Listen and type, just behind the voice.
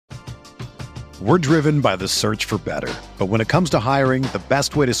We're driven by the search for better. But when it comes to hiring, the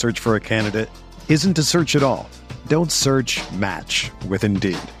best way to search for a candidate isn't to search at all. Don't search, match with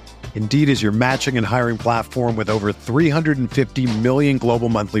Indeed. Indeed is your matching and hiring platform with over 350 million global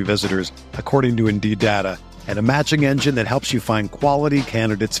monthly visitors, according to Indeed data, and a matching engine that helps you find quality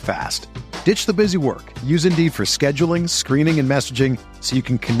candidates fast. Ditch the busy work. Use Indeed for scheduling, screening, and messaging so you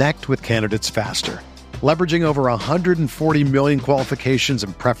can connect with candidates faster. Leveraging over 140 million qualifications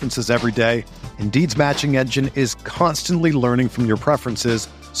and preferences every day, Indeed's matching engine is constantly learning from your preferences,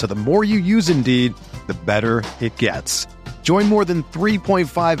 so the more you use Indeed, the better it gets. Join more than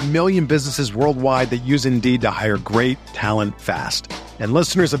 3.5 million businesses worldwide that use Indeed to hire great talent fast. And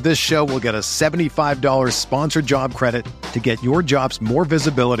listeners of this show will get a $75 sponsored job credit to get your jobs more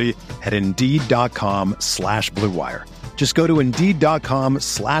visibility at Indeed.com/Blue Wire. Just go to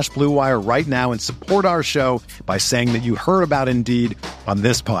Indeed.com/Blue Wire right now and support our show by saying that you heard about Indeed on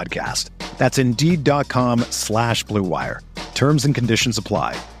this podcast. That's Indeed.com/Blue Wire. Terms and conditions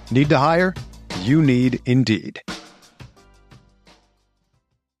apply. Need to hire? You need Indeed.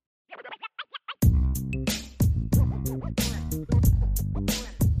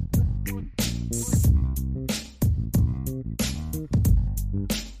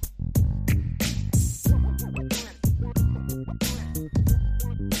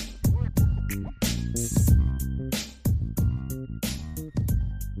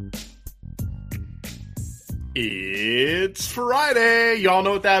 It's Friday. Y'all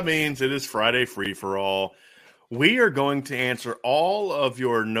know what that means. It is Friday free-for-all. We are going to answer all of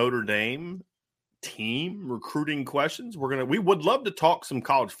your Notre Dame team recruiting questions. We would love to talk some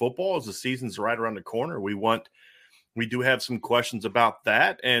college football as the season's right around the corner. We do have some questions about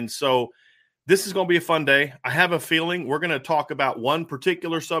that. And so this is going to be a fun day. I have a feeling we're going to talk about one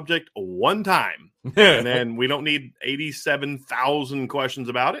particular subject one time. And then we don't need 87,000 questions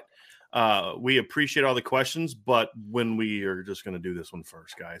about it. We appreciate all the questions, but when we are just going to do this one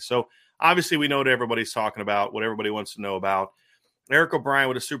first, guys. So obviously we know what everybody's talking about, what everybody wants to know about. Eric O'Brien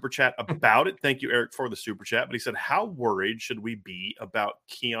with a super chat about it. Thank you, Eric, for the super chat. But he said, how worried should we be about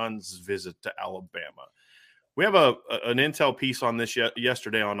Keon's visit to Alabama? We have an intel piece on this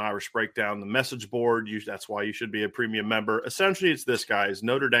yesterday on Irish Breakdown, the message board. That's why you should be a premium member. Essentially, it's this, guys.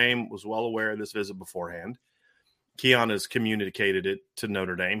 Notre Dame was well aware of this visit beforehand. Keon has communicated it to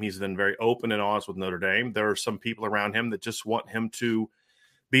Notre Dame. He's been very open and honest with Notre Dame. There are some people around him that just want him to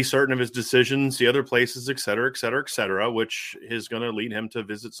be certain of his decisions, the other places, et cetera, which is going to lead him to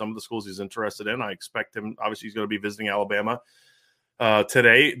visit some of the schools he's interested in. I expect him, obviously, he's going to be visiting Alabama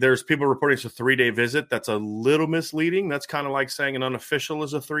today. There's people reporting it's a 3-day visit. That's a little misleading. That's kind of like saying an unofficial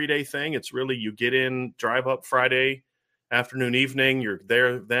is a 3-day thing. It's really you get in, drive up Friday afternoon, evening, you're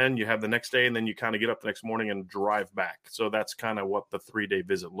there, then you have the next day, and then you kind of get up the next morning and drive back. So that's kind of what the 3-day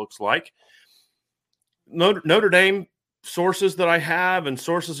visit looks like. Notre Dame sources that I have and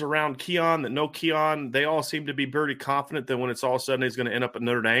sources around Keon that know Keon, they all seem to be pretty confident that when it's all sudden he's going to end up at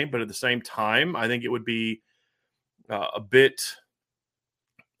Notre Dame. But at the same time, I think it would be a bit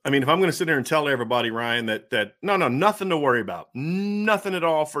 – I mean, if I'm going to sit here and tell everybody, Ryan, that no, nothing to worry about, nothing at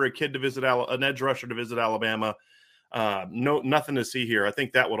all for a kid to visit, an edge rusher to visit Alabama – nothing to see here. I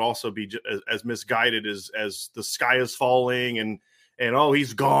think that would also be as misguided as the sky is falling and oh,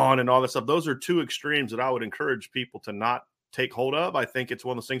 he's gone and all that stuff. Those are two extremes that I would encourage people to not take hold of. I think it's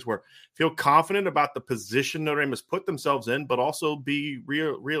one of those things where feel confident about the position Notre Dame has put themselves in, but also be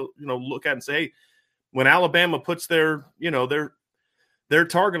real, look at and say, hey, when Alabama puts their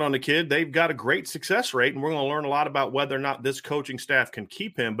target on the kid, they've got a great success rate, and we're going to learn a lot about whether or not this coaching staff can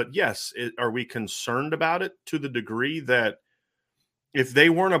keep him. But yes, are we concerned about it to the degree that if they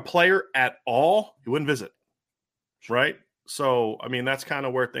weren't a player at all, you wouldn't visit, right? So, I mean, that's kind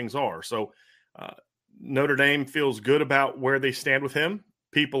of where things are. So Notre Dame feels good about where they stand with him.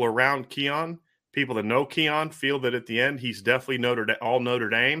 People around Keon, people that know Keon, feel that at the end he's definitely all Notre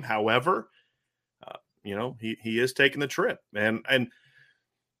Dame. However, he is taking the trip. And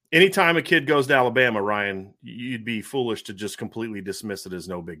anytime a kid goes to Alabama, Ryan, you'd be foolish to just completely dismiss it as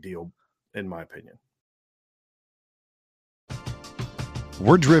no big deal, in my opinion.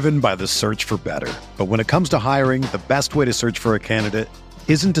 We're driven by the search for better. But when it comes to hiring, the best way to search for a candidate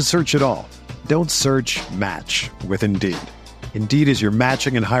isn't to search at all. Don't search, match with Indeed. Indeed is your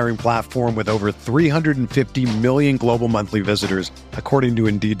matching and hiring platform with over 350 million global monthly visitors, according to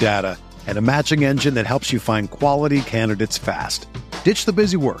Indeed data, and a matching engine that helps you find quality candidates fast. Ditch the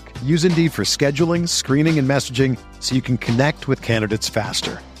busy work. Use Indeed for scheduling, screening, and messaging so you can connect with candidates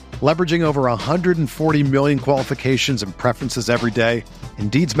faster. Leveraging over 140 million qualifications and preferences every day,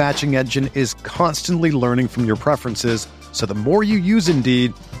 Indeed's matching engine is constantly learning from your preferences, So the more you use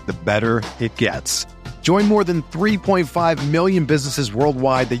Indeed, the better it gets. Join more than 3.5 million businesses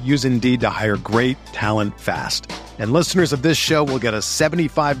worldwide that use Indeed to hire great talent fast. And listeners of this show will get a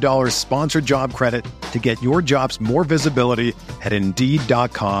 $75 sponsored job credit to get your jobs more visibility at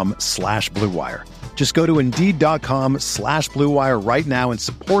Indeed.com/Blue Wire. Just go to Indeed.com/Blue Wire right now and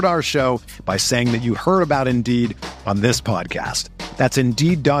support our show by saying that you heard about Indeed on this podcast. That's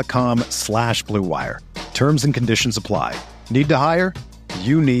Indeed.com/Blue Wire. Terms and conditions apply. Need to hire?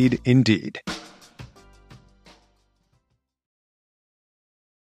 You need Indeed.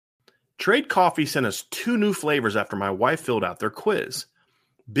 Trade Coffee sent us 2 new flavors after my wife filled out their quiz.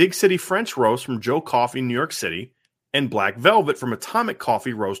 Big City French Roast from Joe Coffee, New York City, and Black Velvet from Atomic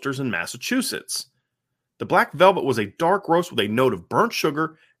Coffee Roasters in Massachusetts. The Black Velvet was a dark roast with a note of burnt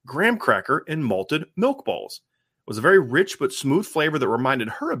sugar, graham cracker, and malted milk balls. It was a very rich but smooth flavor that reminded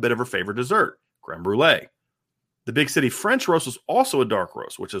her a bit of her favorite dessert, creme brulee. The Big City French Roast was also a dark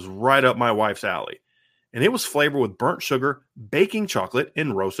roast, which is right up my wife's alley. And it was flavored with burnt sugar, baking chocolate,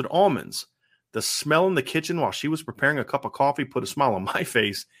 and roasted almonds. The smell in the kitchen while she was preparing a cup of coffee put a smile on my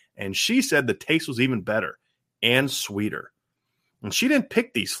face, and she said the taste was even better and sweeter. And she didn't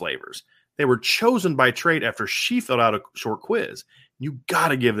pick these flavors. They were chosen by Trade after she filled out a short quiz. You got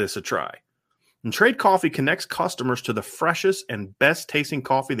to give this a try. And Trade Coffee connects customers to the freshest and best tasting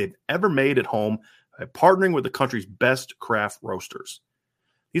coffee they've ever made at home by partnering with the country's best craft roasters.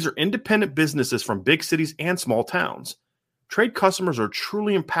 These are independent businesses from big cities and small towns. Trade customers are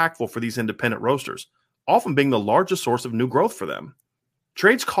truly impactful for these independent roasters, often being the largest source of new growth for them.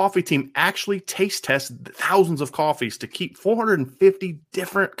 Trade's coffee team actually taste tests thousands of coffees to keep 450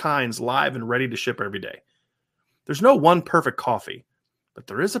 different kinds live and ready to ship every day. There's no one perfect coffee, but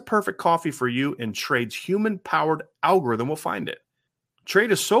there is a perfect coffee for you, and Trade's human-powered algorithm will find it.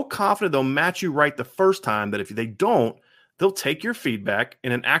 Trade is so confident they'll match you right the first time that if they don't, they'll take your feedback,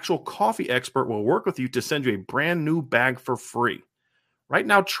 and an actual coffee expert will work with you to send you a brand new bag for free. Right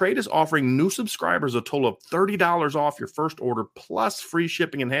now, Trade is offering new subscribers a total of $30 off your first order plus free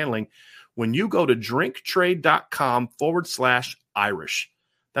shipping and handling when you go to drinktrade.com/Irish.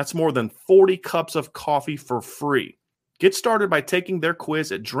 That's more than 40 cups of coffee for free. Get started by taking their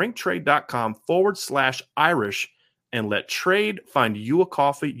quiz at drinktrade.com/Irish and let Trade find you a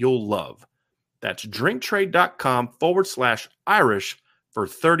coffee you'll love. That's drinktrade.com/Irish for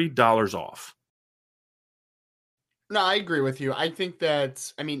 $30 off. No, I agree with you. I think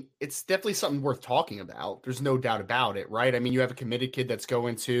that, it's definitely something worth talking about. There's no doubt about it, right? I mean, you have a committed kid that's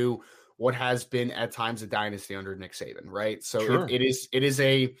going to what has been at times a dynasty under Nick Saban, right? So Sure. it's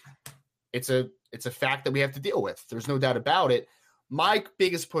a fact that we have to deal with. There's no doubt about it. My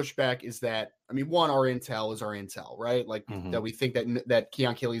biggest pushback is that, one, our intel is our intel, right? Like that we think that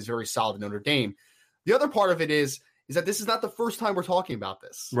Keon Keeley is very solid in Notre Dame. The other part of it is that this is not the first time we're talking about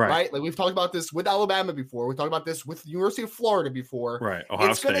this, right? Like we've talked about this with Alabama before. We talked about this with the University of Florida before. Right.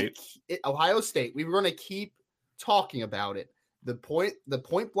 Ohio State. We're going to keep talking about it. The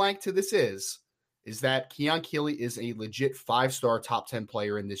point blank to this is that Keon Keeley is a legit 5-star top 10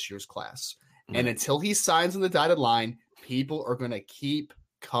 player in this year's class. And until he signs on the dotted line, people are going to keep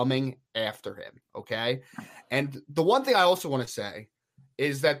coming after him. Okay. And the one thing I also want to say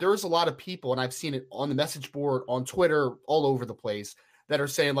is that there's a lot of people, and I've seen it on the message board, on Twitter, all over the place, that are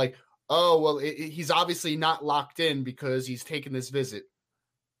saying like, oh, well, he's obviously not locked in because he's taken this visit.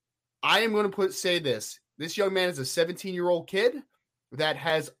 I am going to say this. This young man is a 17-year-old kid that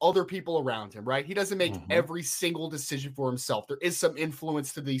has other people around him, right? He doesn't make every single decision for himself. There is some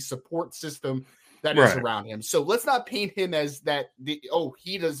influence to the support system that is around him. So let's not paint him as that.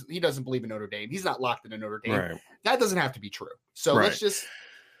 He doesn't believe in Notre Dame. He's not locked into Notre Dame. Right. That doesn't have to be true. So let's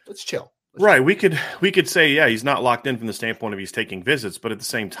chill. We could say, yeah, he's not locked in from the standpoint of he's taking visits, but at the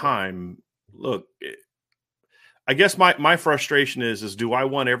same time, look, I guess my frustration is do I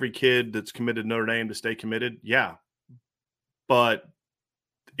want every kid that's committed to Notre Dame to stay committed? Yeah, but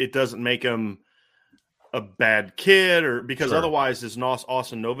it doesn't make him a bad kid, or because otherwise is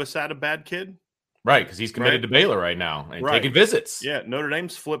Austin Novosad a bad kid? Right, because he's committed to Baylor right now and taking visits. Yeah, Notre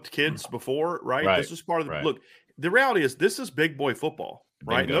Dame's flipped kids before, right? This is part of the look. The reality is this is big boy football,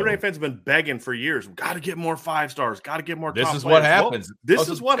 right? Notre Dame fans have been begging for years. Got to get more 5-stars. Got to get more. This is what happens. Well, this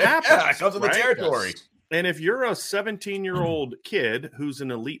is what happens. Yeah, it comes with the territory. Yes. And if you're a 17-year-old kid who's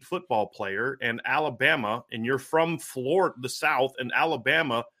an elite football player in Alabama, and you're from Florida, the South, and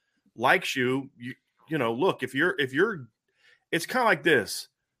Alabama likes you, look, if you're, it's kind of like this.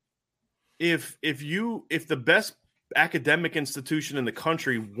 If the best academic institution in the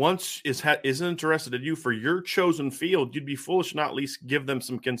country is interested in you for your chosen field, you'd be foolish not at least give them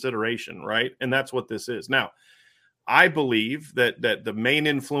some consideration, right? And that's what this is. Now, I believe that the main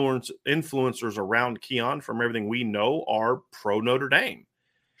influencers around Keon, from everything we know, are pro Notre Dame.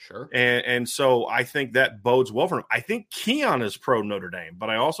 Sure. And so I think that bodes well for him. I think Keon is pro Notre Dame, but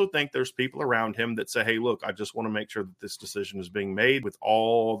I also think there's people around him that say, hey, look, I just want to make sure that this decision is being made with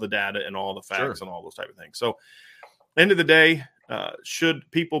all the data and all the facts and all those type of things. So end of the day, should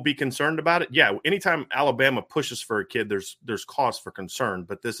people be concerned about it? Yeah. Anytime Alabama pushes for a kid, there's cause for concern,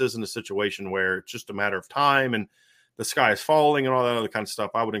 but this isn't a situation where it's just a matter of time and the sky is falling and all that other kind of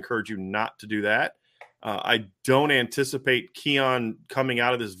stuff. I would encourage you not to do that. I don't anticipate Keon coming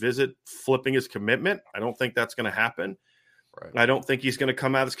out of this visit flipping his commitment. I don't think that's going to happen. Right. I don't think he's going to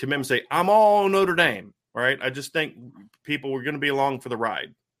come out of his commitment and say, I'm all Notre Dame. All right. I just think people were going to be along for the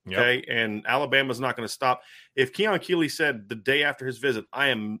ride. Okay. Yep. And Alabama's not going to stop. If Keon Keeley said the day after his visit, I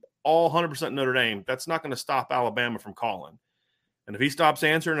am all 100% Notre Dame, that's not going to stop Alabama from calling. And if he stops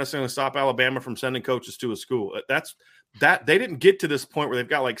answering, that's going to stop Alabama from sending coaches to a school. That they didn't get to this point where they've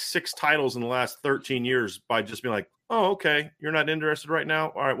got like 6 titles in the last 13 years by just being like, oh, okay, you're not interested right now.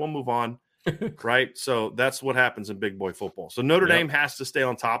 All right, we'll move on. Right. So that's what happens in big boy football. So Notre Dame has to stay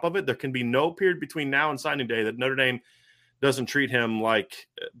on top of it. There can be no period between now and signing day that Notre Dame doesn't treat him like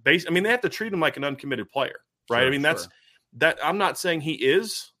they have to treat him like an uncommitted player. Right. Sure, that's that. I'm not saying he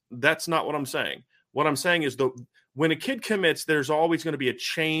is. That's not what I'm saying. What I'm saying is when a kid commits, there's always going to be a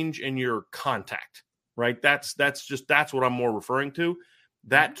change in your contact. Right. That's what I'm more referring to.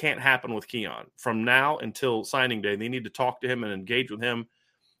 That can't happen with Keon from now until signing day. They need to talk to him and engage with him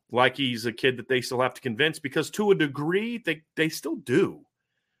like he's a kid that they still have to convince, because to a degree they still do,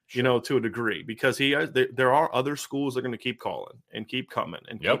 to a degree, because there are other schools that are going to keep calling and keep coming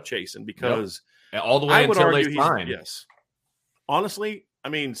and keep chasing, because and all the way until they sign. Yes. Honestly, I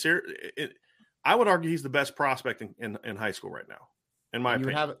mean, I would argue he's the best prospect in high school right now. In my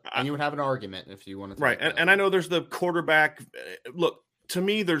opinion. You would have an argument if you wanted to. Right. And I know there's the quarterback. Look, to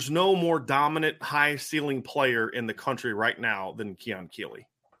me, there's no more dominant, high-ceiling player in the country right now than Keon Keeley,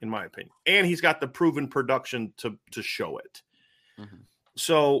 in my opinion. And he's got the proven production to show it. Mm-hmm.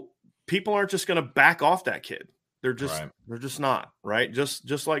 So people aren't just going to back off that kid. They're just not, right?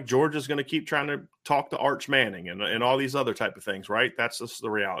 Just like Georgia's going to keep trying to talk to Arch Manning and all these other type of things, right? That's just the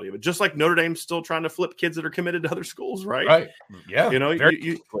reality of it. Just like Notre Dame's still trying to flip kids that are committed to other schools, right? Right. Yeah.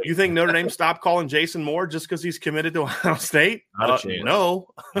 You think Notre Dame stopped calling Jason Moore just because he's committed to Ohio State? Not a chance. No.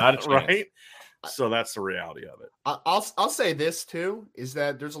 Not a chance. Right? So that's the reality of it. I'll say this too, is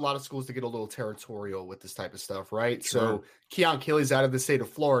that there's a lot of schools that get a little territorial with this type of stuff, right? Sure. So Keon Keeley's out of the state of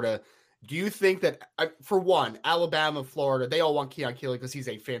Florida. Do you think that, for one, Alabama, Florida, they all want Keon Keeley because he's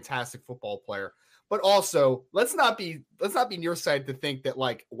a fantastic football player? But also, let's not be nearsighted to think that,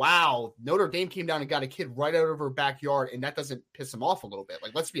 like, wow, Notre Dame came down and got a kid right out of her backyard, and that doesn't piss him off a little bit.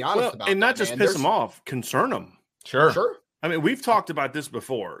 Like, let's be honest about it. And not just piss him off, concern him. Sure. I mean, we've talked about this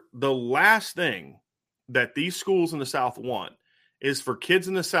before. The last thing that these schools in the South want is for kids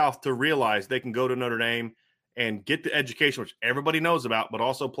in the South to realize they can go to Notre Dame and get the education, which everybody knows about, but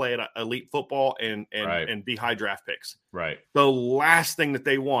also play at elite football and be high draft picks. Right. The last thing that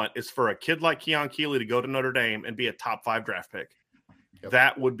they want is for a kid like Keon Keeley to go to Notre Dame and be a top 5 draft pick. Yep.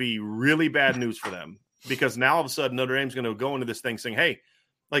 That would be really bad news for them, because now all of a sudden Notre Dame's going to go into this thing saying, hey,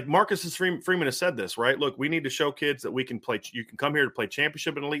 like Marcus Freeman has said this, right? Look, we need to show kids that we can play. You can come here to play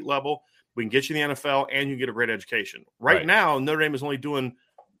championship at elite level. We can get you in the NFL and you can get a great education. Right now, Notre Dame is only doing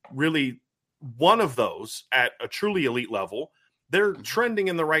really one of those at a truly elite level. They're trending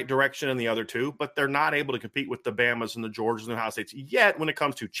in the right direction in the other two, but they're not able to compete with the Bamas and the Georgias and the Ohio States yet when it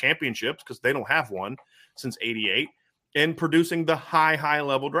comes to championships, because they don't have one since '88, and producing the high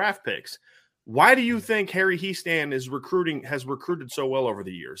level draft picks. Why do you think Harry Hiestand has recruited so well over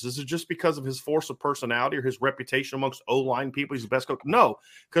the years? Is it just because of his force of personality or his reputation amongst O-line people? He's the best coach? No,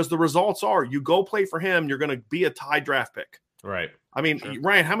 because the results are you go play for him, you're going to be a high draft pick. Right. I mean, sure.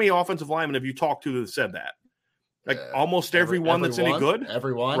 Ryan, how many offensive linemen have you talked to that said that? Like almost everyone that's any good?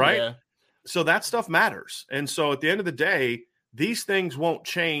 Everyone, right? Yeah. So that stuff matters. And so at the end of the day, these things won't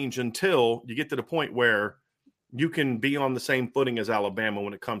change until you get to the point where you can be on the same footing as Alabama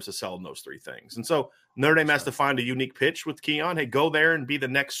when it comes to selling those 3 things. And so Notre Dame has to find a unique pitch with Keon. Hey, go there and be the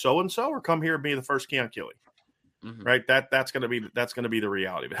next so-and-so, or come here and be the first Keon Keeley. Mm-hmm. Right. That's going to be the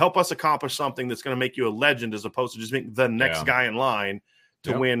reality. But help us accomplish something that's going to make you a legend, as opposed to just being the next guy in line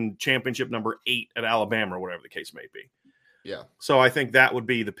to win championship number 8 at Alabama, or whatever the case may be. Yeah. So I think that would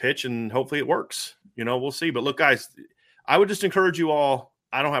be the pitch, and hopefully it works. We'll see. But look, guys, I would just encourage you all.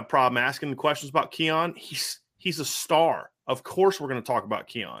 I don't have a problem asking questions about Keon. He's a star. Of course, we're going to talk about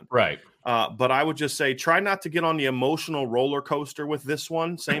Keon. Right. But I would just say, try not to get on the emotional roller coaster with this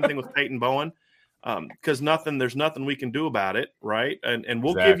one. Same thing with Peyton Bowen. because there's nothing we can do about it, right? And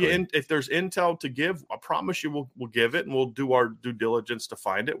we'll give you if there's intel to give. I promise you, we'll give it, and we'll do our due diligence to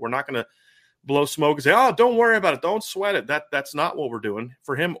find it. We're not going to blow smoke and say, "Oh, don't worry about it, don't sweat it." That's not what we're doing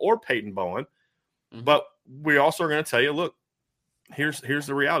for him or Peyton Bowen. Mm-hmm. But we also are going to tell you, look, here's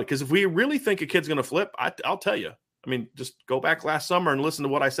the reality. Because if we really think a kid's going to flip, I'll tell you. I mean, just go back last summer and listen to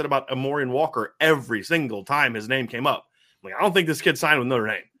what I said about Amorian Walker every single time his name came up. Like, I don't think this kid signed with Notre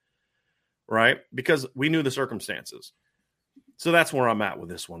Dame, right? Because we knew the circumstances. So that's where I'm at with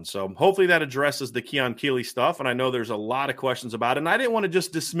this one. So hopefully that addresses the Keon Keeley stuff. And I know there's a lot of questions about it. And I didn't want to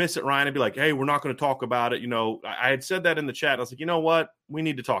just dismiss it, Ryan, and be like, hey, we're not going to talk about it. You know, I had said that in the chat. I was like, you know what? We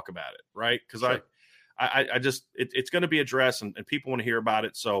need to talk about it, right? Because sure. I just it's going to be addressed and people want to hear about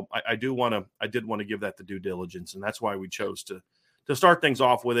it. So I did want to give that the due diligence. And that's why we chose to start things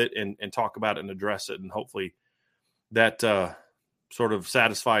off with it and talk about it and address it. And hopefully that sort of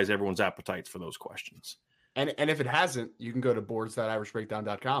satisfies everyone's appetites for those questions. And if it hasn't, you can go to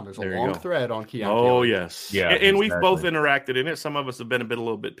boards.irishbreakdown.com. There's a long thread on Keon. Oh, Keeley. yes. Yeah. And we've both interacted in it. Some of us have been a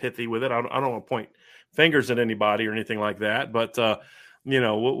little bit pithy with it. I don't want to point fingers at anybody or anything like that. But,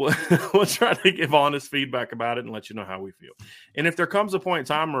 we'll try to give honest feedback about it and let you know how we feel. And if there comes a point in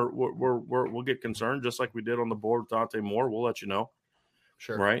time where we'll get concerned, just like we did on the board with Dante Moore, we'll let you know.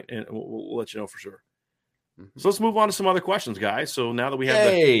 Sure. Right? And we'll let you know for sure. Mm-hmm. So let's move on to some other questions, guys. So now that we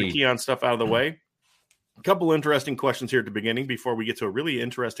have the Keon stuff out of the way, a couple interesting questions here at the beginning before we get to a really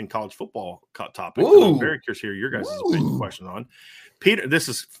interesting college football topic. I'm very curious to hear your guys' question on. Peter, this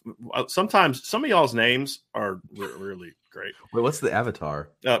is sometimes some of y'all's names are really great. Wait, what's the avatar?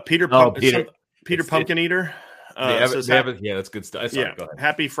 Peter Pumpkin Eater. Says, that's good stuff. Sorry, go ahead.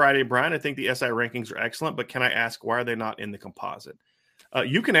 Happy Friday, Brian. I think the SI rankings are excellent, but can I ask why are they not in the composite?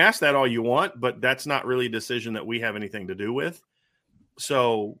 You can ask that all you want, but that's not really a decision that we have anything to do with.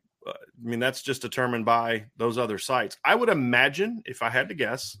 So, that's just determined by those other sites. I would imagine, if I had to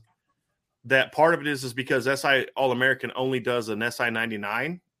guess, that part of it is because SI All-American only does an SI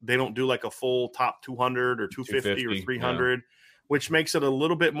 99. They don't do like a full top 200 or 250 or 300, which makes it a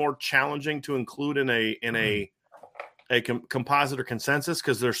little bit more challenging to include in a composite or consensus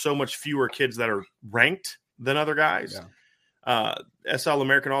because there's so much fewer kids that are ranked than other guys. SI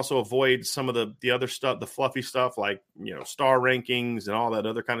All-American also avoids some of the other stuff, the fluffy stuff like, star rankings and all that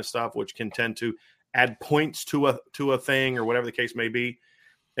other kind of stuff, which can tend to add points to a thing or whatever the case may be.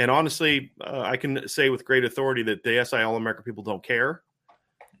 And honestly, I can say with great authority that the SI All-American people don't care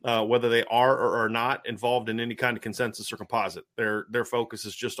whether they are or are not involved in any kind of consensus or composite. Their focus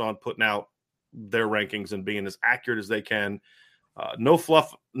is just on putting out their rankings and being as accurate as they can. No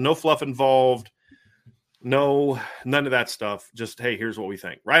fluff involved. No, none of that stuff. Just, hey, here's what we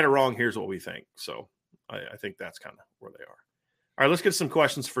think. Right or wrong, here's what we think. So I think that's kind of where they are. All right, let's get some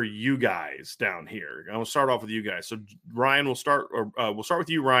questions for you guys down here. I'm going to start off with you guys. So Ryan, we'll start with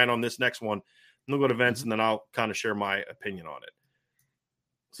you, Ryan, on this next one. And we'll go to Vince, and then I'll kind of share my opinion on it.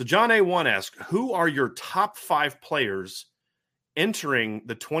 So John A1 asks, who are your top 5 players entering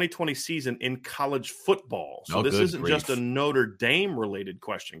the 2020 season in college football? So this isn't just a Notre Dame related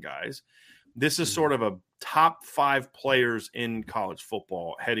question, guys. This is sort of a top 5 players in college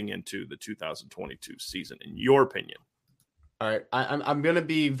football heading into the 2022 season, in your opinion. All right, I'm going to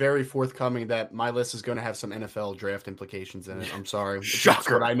be very forthcoming that my list is going to have some NFL draft implications in it. I'm sorry. Shocker. It's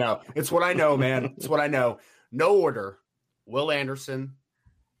what I know. It's what I know, man. It's what I know. No order. Will Anderson,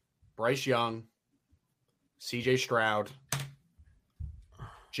 Bryce Young, CJ Stroud,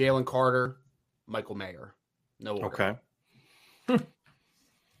 Jalen Carter, Michael Mayer. No order. Okay.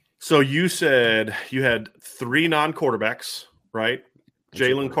 So you said you had 3 non-quarterbacks, right?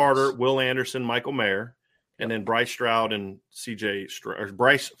 Jalen Carter, Will Anderson, Michael Mayer. And then Bryce Stroud and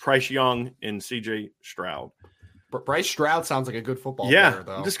Bryce Young and CJ Stroud. Bryce Stroud sounds like a good football player,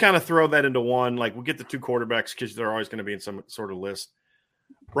 though. Just kind of throw that into one. Like, we'll get the 2 quarterbacks because they're always going to be in some sort of list.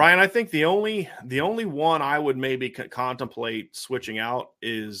 Ryan, I think the only one I would maybe contemplate switching out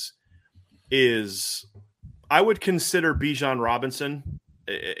is I would consider Bijan Robinson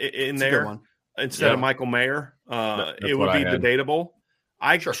in there instead of Michael Mayer. It would be debatable.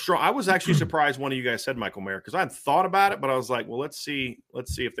 I was actually surprised one of you guys said Michael Mayer because I hadn't thought about it, but I was like, well, let's see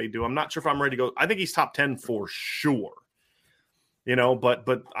if they do. I'm not sure if I'm ready to go. I think he's top 10 for sure.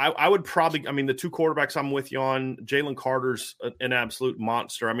 But I would probably, the 2 quarterbacks I'm with you on, Jalen Carter's an absolute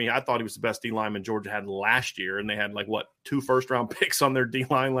monster. I thought he was the best D lineman Georgia had last year, and they had 2 first-round picks on their D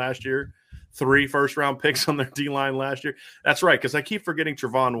line last year, 3 first-round picks on their D line last year. That's right, because I keep forgetting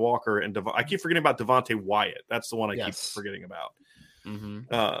Trevon Walker and I keep forgetting about Devontae Wyatt. That's the one I keep forgetting about.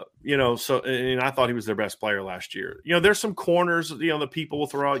 So and I thought he was their best player last year. There's some corners, the people will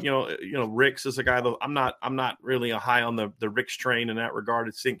throw out, Ricks is a guy that I'm not really a high on the Ricks train in that regard.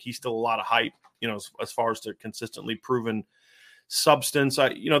 I think he's still a lot of hype, as far as the consistently proven substance.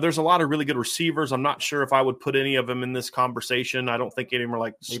 There's a lot of really good receivers. I'm not sure if I would put any of them in this conversation. I don't think any of them are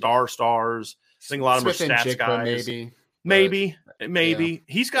like stars. I think a lot of them are stats guys. Maybe. Yeah.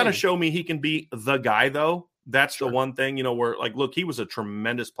 He's got to show me he can be the guy, though. That's the one thing, where look, he was a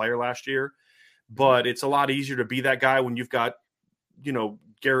tremendous player last year, but it's a lot easier to be that guy when you've got,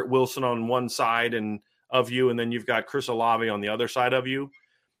 Garrett Wilson on one side of you, and then you've got Chris Olave on the other side of you.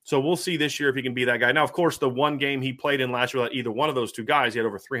 So we'll see this year if he can be that guy. Now, of course, the one game he played in last year, either one of those two guys, he had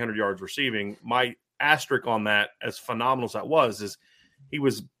over 300 yards receiving. My asterisk on that, as phenomenal as that was, is he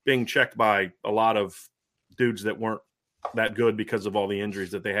was being checked by a lot of dudes that weren't that good because of all the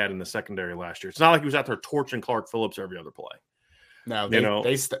injuries that they had in the secondary last year. It's not like he was out there torching Clark Phillips every other play. No,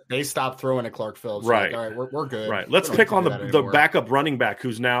 they stopped throwing at Clark Phillips. Right. Like, all right, we're good. Right. Let's pick on the backup running back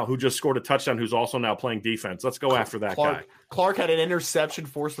who just scored a touchdown, who's also now playing defense. Let's go after that guy. Clark had an interception,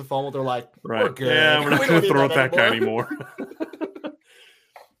 forced the fumble. They're like, we're good. Yeah, we're not going to throw at that guy anymore.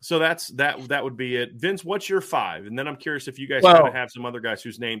 So that would be it. Vince, what's your 5? And then I'm curious if you guys kind of have some other guys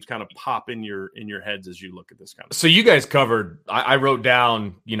whose names kind of pop in your heads as you look at this kind of stuff. So you guys covered, I wrote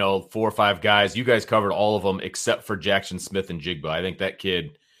down, 4 or 5 guys. You guys covered all of them except for Jackson Smith and Jigba. I think that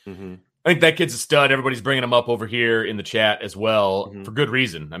kid, I think that kid's a stud. Everybody's bringing him up over here in the chat as well for good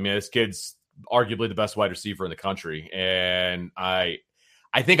reason. I mean, this kid's arguably the best wide receiver in the country. And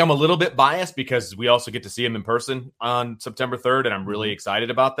I think I'm a little bit biased because we also get to see him in person on September 3rd, and I'm really excited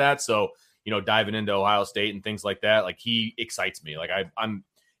about that. So, diving into Ohio State and things like that, like he excites me. Like I'm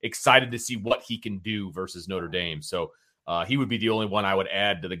excited to see what he can do versus Notre Dame. So he would be the only one I would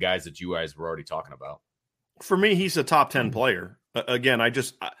add to the guys that you guys were already talking about. For me, he's a top 10 player. Again,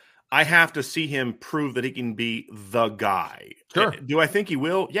 I have to see him prove that he can be the guy. Sure. Do I think he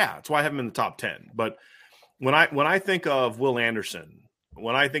will? Yeah, that's why I have him in the top 10. But when I think of Will Anderson,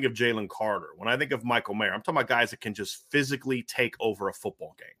 when I think of Jalen Carter, when I think of Michael Mayer, I'm talking about guys that can just physically take over a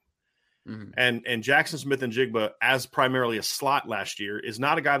football game. And Jackson Smith and Jigba, as primarily a slot last year, is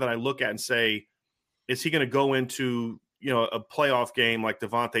not a guy that I look at and say, is he going to go into a playoff game like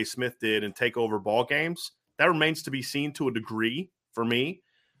Devontae Smith did and take over ball games? That remains to be seen to a degree for me.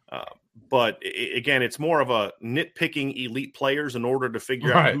 But again, it's more of a nitpicking elite players in order to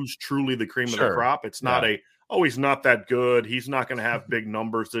figure out who's truly the cream of the crop. It's not he's not that good. He's not going to have big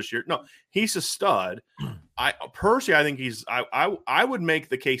numbers this year. No, he's a stud. I think I would make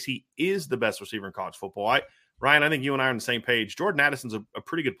the case he is the best receiver in college football. Ryan, I think you and I are on the same page. Jordan Addison's a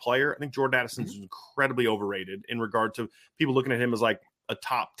pretty good player. I think Jordan Addison's incredibly overrated in regard to people looking at him as like a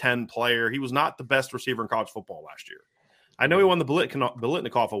top 10 player. He was not the best receiver in college football last year. I know he won the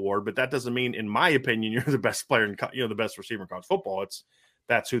Biletnikoff Award, but that doesn't mean, in my opinion, you're the best player in the best receiver in college football.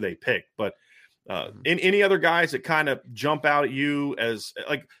 That's who they picked. But in any other guys that kind of jump out at you as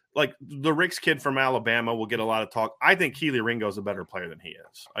like the Ricks kid from Alabama will get a lot of talk. I think Keeley Ringo's a better player than he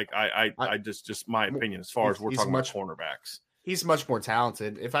is. I just my opinion as far as we're talking about cornerbacks. He's much more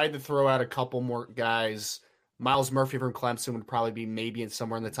talented. If I had to throw out a couple more guys, Miles Murphy from Clemson would probably be maybe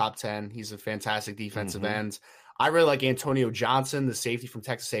somewhere in the top 10. He's a fantastic defensive end. I really like Antonio Johnson, the safety from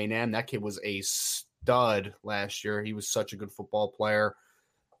Texas A&M. That kid was a stud last year. He was such a good football player.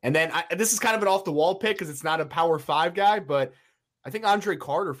 And then this is kind of an off-the-wall pick because it's not a Power 5 guy, but I think Andre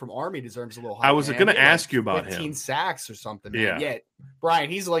Carter from Army deserves a little hype. I was going to ask you about 15 him. sacks or something. Yeah. Yeah.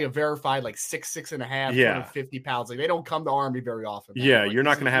 Brian, he's like a verified 6'6.5", 250 pounds. Like they don't come to Army very often. Man. Yeah, like, you're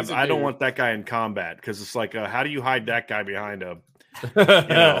not going to have – I don't want that guy in combat because it's like how do you hide that guy behind a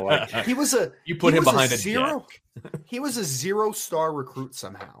he was a – You put him behind a zero. He was a 0-star recruit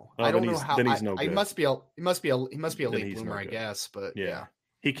somehow. Oh, I don't know how. Then he's no good. He must be a late bloomer, I guess. But yeah.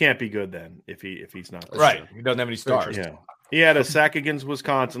 He can't be good then if he's not right. He doesn't have any stars. Yeah, he had a sack against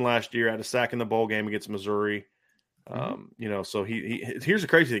Wisconsin last year. Had a sack in the bowl game against Missouri. So here's the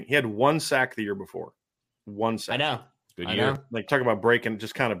crazy thing: he had 1 sack the year before. 1 sack. I know. Good year. Like talk about breaking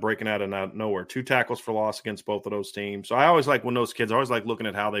out of nowhere. 2 tackles for loss against both of those teams. So I always like when those kids. I always like looking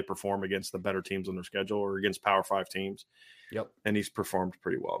at how they perform against the better teams on their schedule or against Power 5 teams. Yep. And he's performed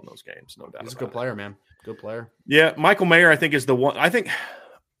pretty well in those games, no doubt. He's a good player, man. Good player. Yeah, Michael Mayer, I think, is the one. I think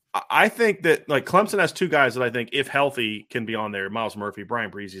that like Clemson has 2 guys that I think, if healthy, can be on there. Miles Murphy, Brian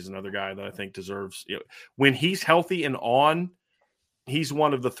Breezy is another guy that I think deserves. When he's healthy and on, he's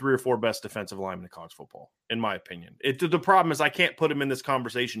one of the 3 or 4 best defensive linemen in college football, in my opinion. The problem is I can't put him in this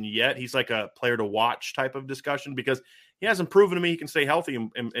conversation yet. He's like a player to watch type of discussion because he hasn't proven to me he can stay healthy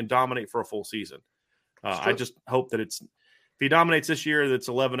and dominate for a full season. I just hope that it's he dominates this year, that's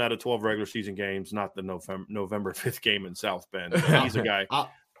 11 out of 12 regular season games, not the November 5th game in South Bend. But he's a guy. But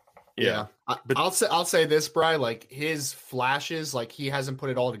I'll say this, Bri, like his flashes, like he hasn't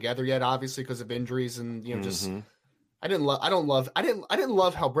put it all together yet, obviously because of injuries and just. I didn't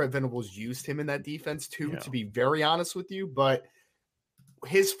love how Brett Venables used him in that defense too, to be very honest with you. But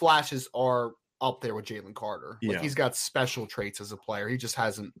his flashes are up there with Jalen Carter. Like he's got special traits as a player. He just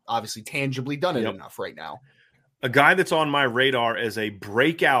hasn't obviously tangibly done it enough right now. A guy that's on my radar as a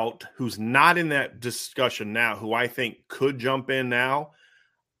breakout who's not in that discussion now, who I think could jump in now,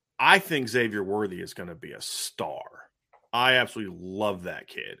 I think Xavier Worthy is going to be a star. I absolutely love that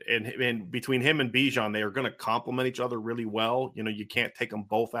kid. And between him and Bijan, they are going to complement each other really well. You can't take them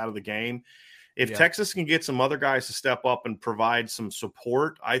both out of the game. If Texas can get some other guys to step up and provide some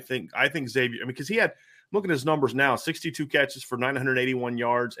support, I think Xavier, because he had, look at his numbers now, 62 catches for 981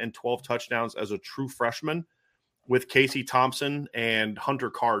 yards and 12 touchdowns as a true freshman, with Casey Thompson and Hunter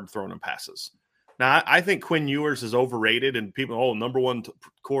Card throwing him passes. Now, I think Quinn Ewers is overrated, and people, number one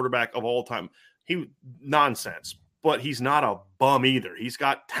quarterback of all time. Nonsense, but he's not a bum either. He's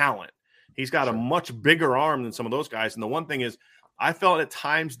got talent. He's got a much bigger arm than some of those guys. And the one thing is, I felt at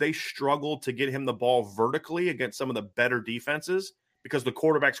times they struggled to get him the ball vertically against some of the better defenses because the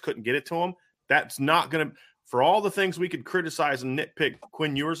quarterbacks couldn't get it to him. That's not going to – for all the things we could criticize and nitpick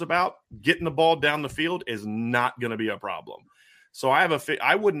Quinn Ewers about, getting the ball down the field is not going to be a problem. So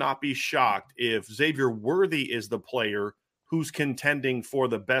I would not be shocked if Xavier Worthy is the player who's contending for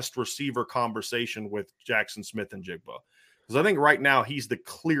the best receiver conversation with Jackson Smith and Jigba. Because I think right now he's the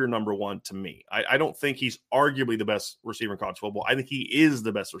clear number one to me. I don't think he's arguably the best receiver in college football. I think he is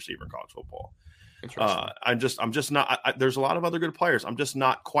the best receiver in college football. I'm just not. There's a lot of other good players. I'm just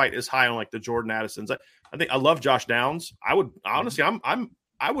not quite as high on like the Jordan Addisons. I think I love Josh Downs. I would honestly,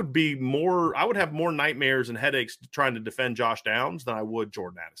 I would have more nightmares and headaches trying to defend Josh Downs than I would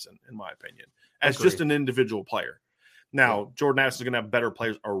Jordan Addison, in my opinion, as just an individual player. Now, Jordan Addison is going to have better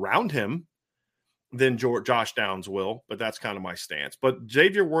players around him than Josh Downs will, but that's kind of my stance. But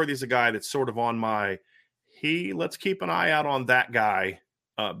Xavier Worthy is a guy that's sort of on my let's keep an eye out on that guy.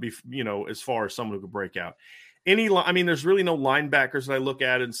 As far as someone who could break out. There's really no linebackers that I look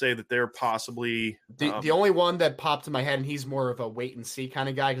at and say that they're possibly the only one that popped in my head, and he's more of a wait and see kind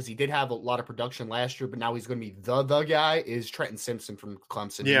of guy because he did have a lot of production last year, but now he's going to be the guy, is Trenton Simpson from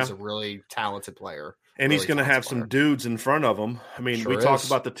Clemson. He's a really talented player. And he's going to have some dudes in front of him. We talked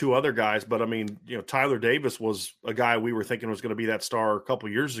about the two other guys, but Tyler Davis was a guy we were thinking was going to be that star a couple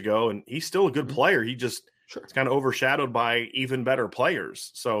years ago, and he's still a good player. He just it's kind of overshadowed by even better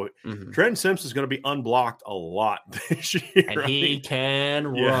players. So Trenton Simpson is going to be unblocked a lot this year. And he can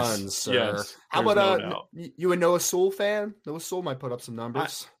run, sir. Yes, how about you a Noah Sewell fan? Noah Sewell might put up some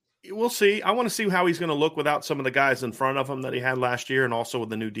numbers. We'll see. I want to see how he's going to look without some of the guys in front of him that he had last year, and also with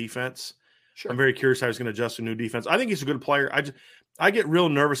the new defense. Sure. I'm very curious how he's going to adjust to new defense. I think he's a good player. I get real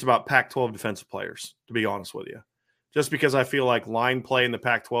nervous about Pac-12 defensive players, to be honest with you, just because I feel like line play in the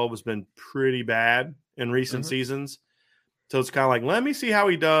Pac-12 has been pretty bad in recent seasons. So it's kind of like, let me see how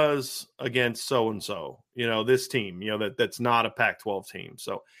he does against so-and-so, this team, that's not a Pac-12 team.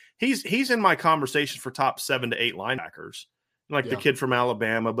 So he's in my conversation for top 7 to 8 linebackers, like the kid from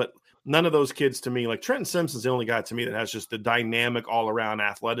Alabama, but none of those kids to me, like Trenton Simpson's the only guy to me that has just the dynamic all-around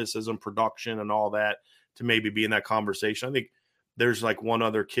athleticism, production, and all that to maybe be in that conversation. I think there's like one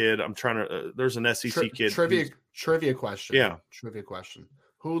other kid. I'm trying to there's an SEC kid. Trivia question. Yeah. Trivia question.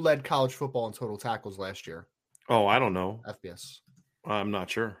 Who led college football in total tackles last year? Oh, I don't know. FBS. I'm not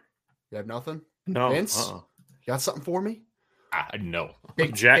sure. You have nothing? No. Vince? You got something for me? No.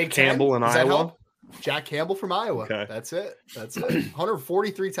 Jack Campbell in Iowa. Jack Campbell from Iowa. Okay. That's it.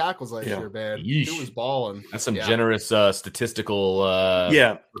 143 tackles last year, man. He was balling. That's some generous statistical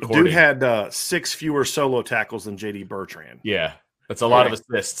recording. Dude had 6 fewer solo tackles than JD Bertrand. Yeah. That's a lot of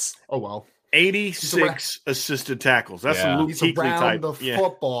assists. Oh, well. 86 assisted tackles. That's some Luke Kuechly type. The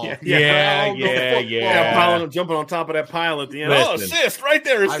football. Jumping on top of that pile at the end. Listen, assist right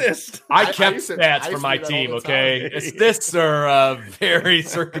there, assist. I kept stats for my team, okay? Assists are very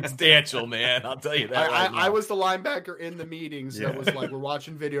circumstantial, man. I'll tell you that. I was the linebacker in the meetings that was like, we're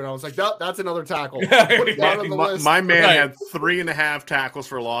watching video, and I was like, nope, that's another tackle. My man had 3.5 tackles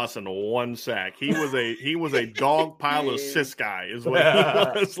for loss and 1 sack. He was a dog pile assist guy, is what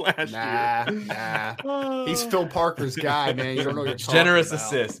he was last year. Nah. He's Phil Parker's guy, man. You don't know what you're talking generous about.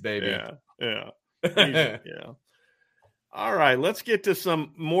 assist, baby. Yeah. All right, let's get to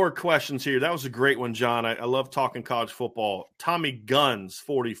some more questions here. That was a great one, John. I love talking college football. Tommy Guns,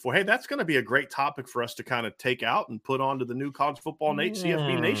 44. Hey, that's going to be a great topic for us to kind of take out and put onto the new College Football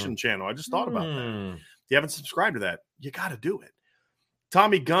CFB Nation channel. I just thought about that. you haven't subscribed to that, you got to do it.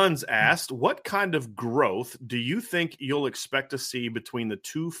 Tommy Guns asked, what kind of growth do you think you'll expect to see between the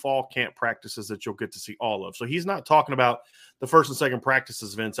 2 fall camp practices that you'll get to see all of? So he's not talking about the first and second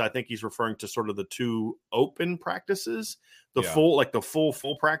practices, Vince. I think he's referring to sort of the 2 open practices, the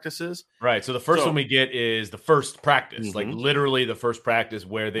full practices. Right. So the first one we get is the first practice, like literally the first practice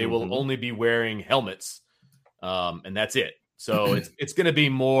where they will only be wearing helmets. And that's it. So it's going to be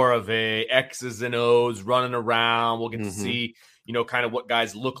more of a X's and O's running around. We'll get to see, kind of what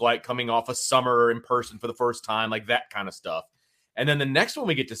guys look like coming off a summer in person for the first time, like that kind of stuff. And then the next one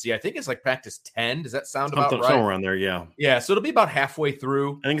we get to see, I think it's like practice 10. Does that sound about right? Somewhere around there, yeah. Yeah, so it'll be about halfway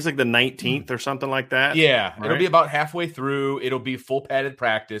through. I think it's like the 19th or something like that. Yeah, right? It'll be about halfway through. It'll be full padded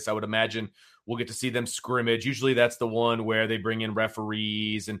practice. I would imagine we'll get to see them scrimmage. Usually that's the one where they bring in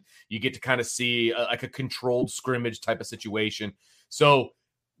referees and you get to kind of see like a controlled scrimmage type of situation. So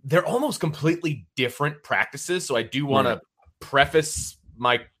they're almost completely different practices. So I do want to preface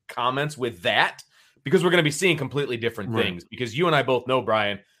my comments with that because we're going to be seeing completely different things. Because you and I both know,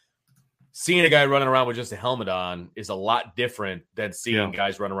 Brian, seeing a guy running around with just a helmet on is a lot different than seeing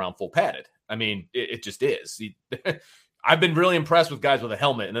guys run around full padded. I mean, it just is. I've been really impressed with guys with a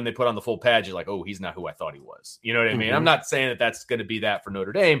helmet, and then they put on the full pad. You're like, oh, he's not who I thought he was. You know what I mean? I'm not saying that that's going to be that for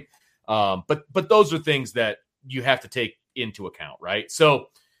Notre Dame, but those are things that you have to take into account, right? So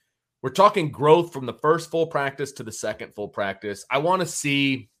we're talking growth from the first full practice to the second full practice. I want to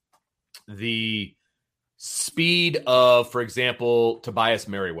see the speed of, for example, Tobias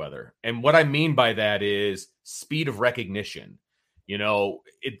Merriweather. And what I mean by that is speed of recognition.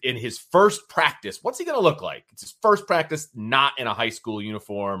 In his first practice, what's he going to look like? It's his first practice, not in a high school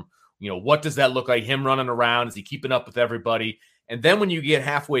uniform. What does that look like? Him running around? Is he keeping up with everybody? And then when you get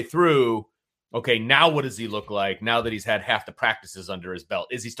halfway through, okay, now what does he look like now that he's had half the practices under his belt?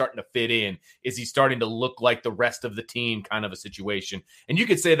 Is he starting to fit in? Is he starting to look like the rest of the team kind of a situation? And you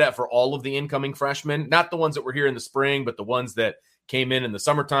could say that for all of the incoming freshmen, not the ones that were here in the spring, but the ones that came in the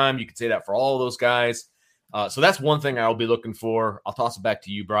summertime. You could say that for all of those guys. So that's one thing I'll be looking for. I'll toss it back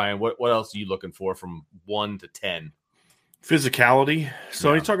to you, Brian. What else are you looking for from 1 to 10? Physicality.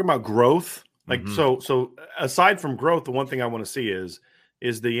 So you're talking about growth. Like so aside from growth, the one thing I want to see is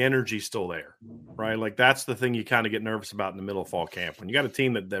the energy still there, right? Like that's the thing you kind of get nervous about in the middle of fall camp. When you got a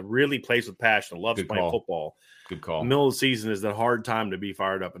team that really plays with passion, loves playing football. Good call. Middle of the season is the hard time to be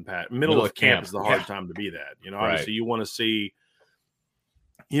fired up and middle of camp is the hard time to be that. Obviously you want to see.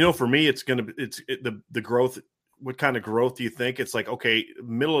 For me, it's the growth. What kind of growth do you think? It's like, okay,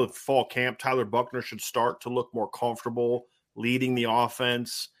 middle of fall camp, Tyler Buckner should start to look more comfortable leading the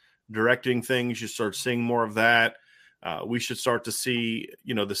offense, directing things. You start seeing more of that. We should start to see,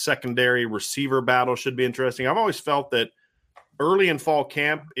 the secondary receiver battle should be interesting. I've always felt that early in fall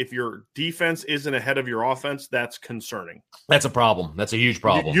camp, if your defense isn't ahead of your offense, that's concerning. That's a problem. That's a huge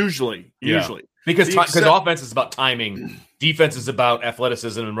problem. Usually. Because offense is about timing. Defense is about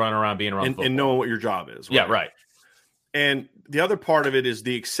athleticism and running around, being around and knowing what your job is. Right? Yeah, right. And the other part of it is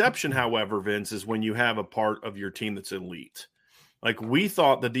the exception, however, Vince, is when you have a part of your team that's elite. Like we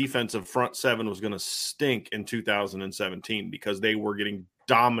thought the defensive front seven was going to stink in 2017 because they were getting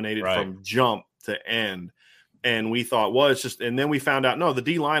dominated from jump to end. And we thought, well, it's just – and then we found out, no, the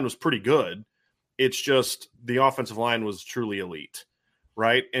D-line was pretty good. It's just the offensive line was truly elite,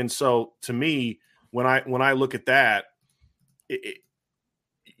 right? And so to me, when I look at that,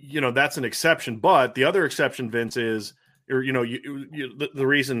 that's an exception. But the other exception, Vince, is the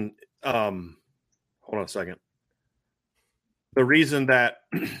reason hold on a second. The reason that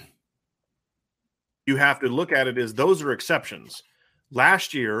you have to look at it is those are exceptions.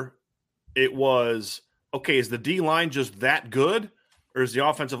 Last year, it was, okay, is the D-line just that good or is the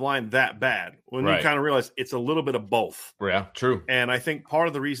offensive line that bad? When you kind of realize it's a little bit of both. Yeah, true. And I think part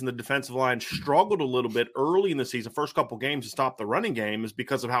of the reason the defensive line struggled a little bit early in the season, first couple games to stop the running game, is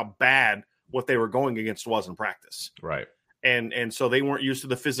because of how bad what they were going against was in practice. Right. And so they weren't used to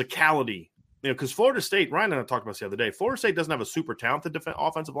the physicality. Because Florida State, Ryan and I talked about this the other day, Florida State doesn't have a super talented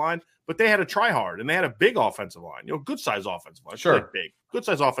offensive line, but they had a try hard and they had a big offensive line, good size offensive line. Sure. Like big, good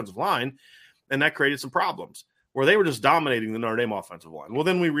size offensive line. And that created some problems where they were just dominating the Notre Dame offensive line. Well,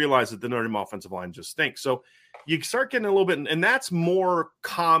 then we realized that the Notre Dame offensive line just stinks. So you start getting a little bit, and that's more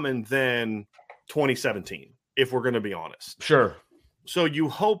common than 2017, if we're going to be honest. Sure. So you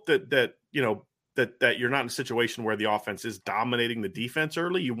hope that you're not in a situation where the offense is dominating the defense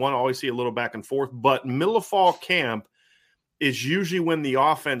early. You want to always see a little back and forth, but middle of fall camp is usually when the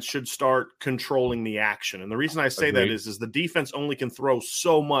offense should start controlling the action. And the reason I say that is the defense only can throw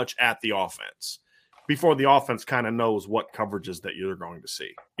so much at the offense before the offense kind of knows what coverages that you're going to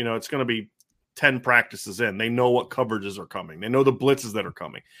see. It's going to be 10 practices in. They know what coverages are coming. They know the blitzes that are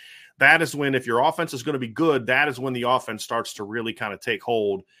coming. That is when, if your offense is going to be good, that is when the offense starts to really kind of take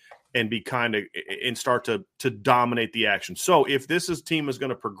hold and start to dominate the action. So if this team is going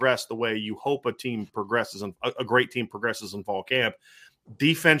to progress the way you hope a team progresses, and a great team progresses in fall camp,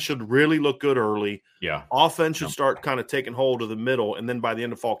 defense should really look good early. Yeah. Offense should start kind of taking hold of the middle. And then by the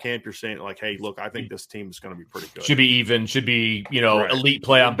end of fall camp, you're saying like, hey, look, I think this team is going to be pretty good. Should be even, should be, elite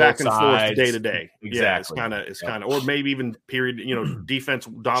play on back both and sides. forth day to day. Exactly. Yeah, it's kind of, or maybe even period, defense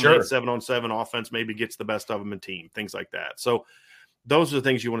dominates 7-on-7, offense maybe gets the best of them in team, things like that. So those are the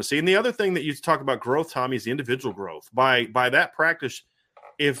things you want to see. And the other thing that you talk about growth, Tommy, is the individual growth. By that practice,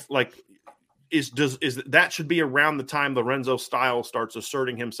 that should be around the time Lorenzo Style starts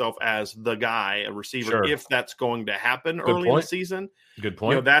asserting himself as the guy, a receiver, if that's going to happen early in the season. Good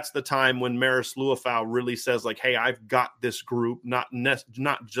point. That's the time when Maris Luafau really says, like, hey, I've got this group, not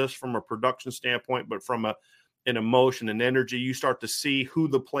just from a production standpoint, but from an emotion and energy. You start to see who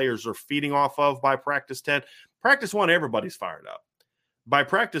the players are feeding off of by practice 10. Practice 1, everybody's fired up. By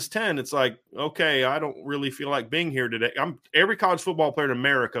practice 10, it's like, okay, I don't really feel like being here today. Every college football player in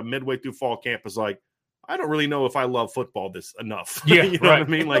America midway through fall camp is like, I don't really know if I love football this enough. Yeah, you know what I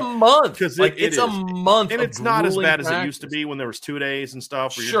mean? It's a month. Because it's a month. And it's not as bad as it used to be when there was 2 days and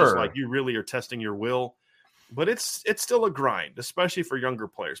stuff where you're just like, you really are testing your will. But it's still a grind, especially for younger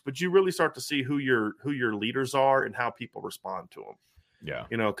players. But you really start to see who your leaders are and how people respond to them. Yeah.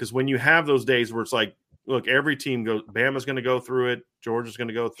 Because when you have those days where it's like, look, every team goes, Bama's going to go through it. Georgia's going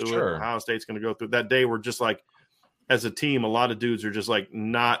to go through it. Ohio State's going to go through it. That day, we're just like, as a team, a lot of dudes are just like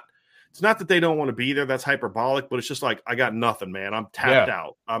it's not that they don't want to be there. That's hyperbolic, but it's just like, I got nothing, man. I'm tapped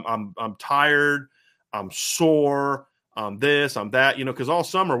out. I'm tired. I'm sore. I'm this, I'm that, because all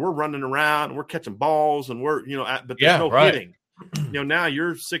summer we're running around and we're catching balls and we're, but there's no hitting. Now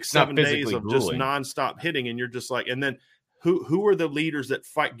you're 6-7 days of just nonstop hitting and you're just like, and then who are the leaders that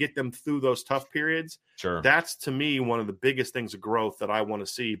get them through those tough periods? Sure. That's, to me, one of the biggest things of growth that I want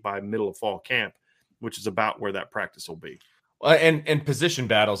to see by middle of fall camp, which is about where that practice will be. And position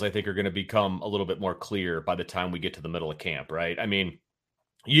battles, I think, are going to become a little bit more clear by the time we get to the middle of camp, right? I mean,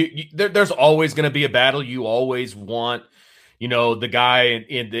 there's always going to be a battle. You always want, the guy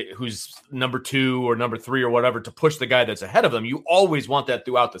who's number 2 or number 3 or whatever to push the guy that's ahead of them. You always want that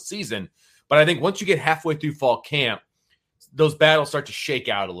throughout the season. But I think once you get halfway through fall camp, those battles start to shake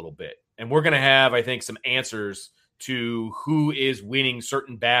out a little bit. And we're going to have, I think, some answers to who is winning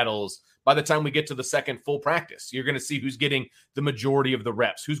certain battles by the time we get to the second full practice. You're going to see who's getting the majority of the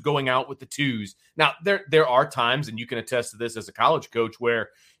reps, who's going out with the 2s. Now, there are times, and you can attest to this as a college coach, where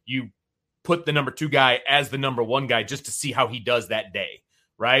you put the number 2 guy as the number 1 guy just to see how he does that day,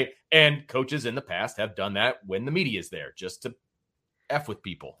 right? And coaches in the past have done that when the media is there, just to F with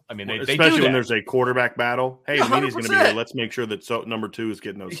people. I mean, they especially do when there's a quarterback battle. Hey, the media's going to be 100%. here. Let's make sure that number 2 is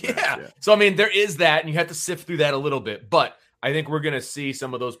getting those snaps. Yeah. So, I mean, there is that, and you have to sift through that a little bit. But I think we're going to see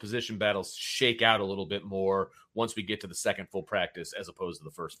some of those position battles shake out a little bit more once we get to the second full practice as opposed to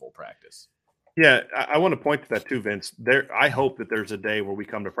the first full practice. Yeah, I want to point to that too, Vince. I hope that there's a day where we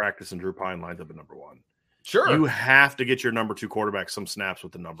come to practice and Drew Pine lines up at number 1. Sure. You have to get your number 2 quarterback some snaps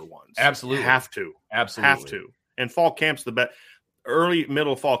with the number 1s. Absolutely. Have to. And fall camp's the best. Early,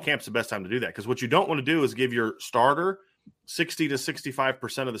 middle fall camp's the best time to do that, because what you don't want to do is give your starter 60 to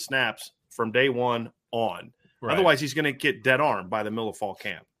 65% of the snaps from day 1 on. Right. Otherwise, he's going to get dead arm by the middle of fall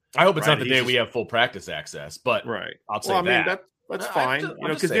camp. I hope it's not the day we have full practice access, but I'll say that's fine.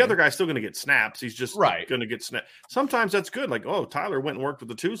 Because the other guy's still going to get snaps. He's just going to get snaps. Sometimes that's good. Like, oh, Tyler went and worked with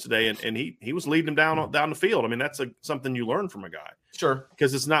the 2s today, and he was leading them down the field. I mean, that's something you learn from a guy. Sure.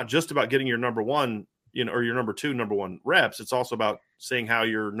 Because it's not just about getting your number 1, or your number 2, number 1 reps. It's also about seeing how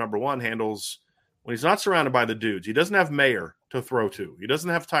your number 1 handles when he's not surrounded by the dudes. He doesn't have Mayer to throw to. He doesn't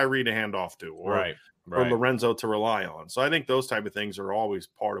have Tyree to hand off to, or Lorenzo to rely on. So I think those type of things are always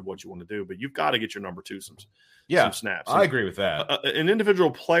part of what you want to do. But you've got to get your number 2 some snaps. I agree with that. An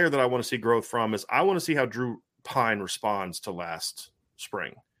individual player that I want to see growth from is I want to see how Drew Pine responds to last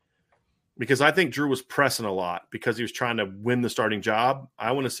spring. Because I think Drew was pressing a lot because he was trying to win the starting job.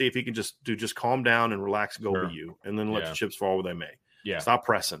 I want to see if he can just calm down and relax, go be you, and then let the chips fall where they may. Yeah. Stop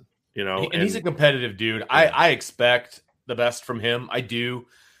pressing, And he's a competitive dude. Yeah. I expect the best from him. I do.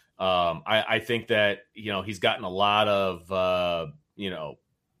 I think that, he's gotten a lot of,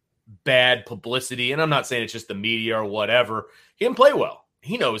 bad publicity. And I'm not saying it's just the media or whatever. He didn't play well.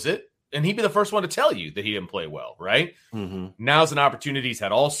 He knows it. And he'd be the first one to tell you that he didn't play well, right? Mm-hmm. Now's an opportunity he's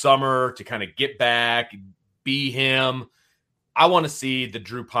had all summer to kind of get back, be him. I want to see the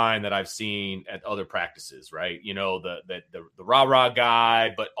Drew Pine that I've seen at other practices, right? You know, the rah-rah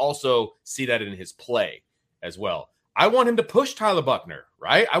guy, but also see that in his play as well. I want him to push Tyler Buckner,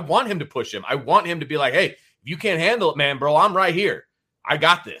 right? I want him to push him. I want him to be like, hey, if you can't handle it, man, bro, I'm right here. I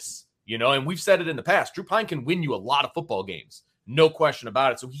got this, you know, and we've said it in the past. Drew Pine can win you a lot of football games. No question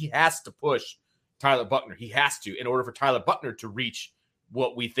about it. So he has to push Tyler Buckner. He has to in order for Tyler Buckner to reach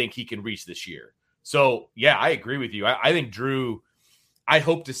what we think he can reach this year. So, yeah, I agree with you. I think Drew, I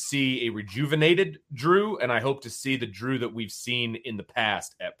hope to see a rejuvenated Drew, and I hope to see the Drew that we've seen in the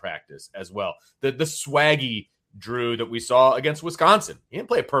past at practice as well. The swaggy Drew that we saw against Wisconsin. He didn't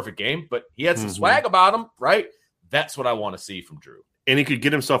play a perfect game, but he had some swag about him, right? That's what I want to see from Drew. And he could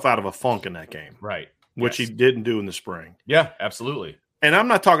get himself out of a funk in that game. Right. Which he didn't do in the spring. Yeah, absolutely. And I'm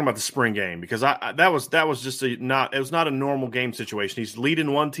not talking about the spring game because that was just it was not a normal game situation. He's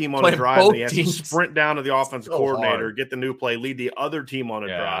leading one team on a drive and he has to sprint down to the offensive coordinator, get the new play, lead the other team on a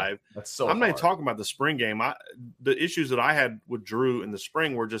drive. That's so I'm not talking about the spring game. The issues that I had with Drew in the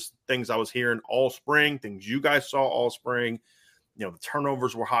spring were just things I was hearing all spring, things you guys saw all spring. You know, the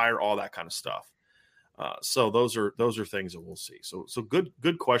turnovers were higher, all that kind of stuff. So those are things that we'll see. So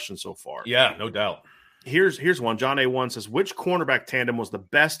good question so far. Yeah, no doubt. Here's one. John A1 says, which cornerback tandem was the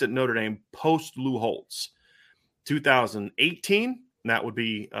best at Notre Dame post Lou Holtz? 2018, that would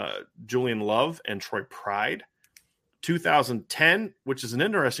be Julian Love and Troy Pride. 2010, which is an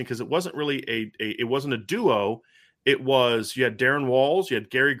interesting because it wasn't really it wasn't a duo. It was, you had Darren Walls, you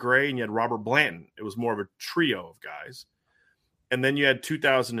had Gary Gray, and you had Robert Blanton. It was more of a trio of guys. And then you had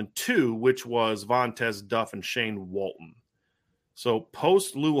 2002, which was Vontez Duff and Shane Walton. So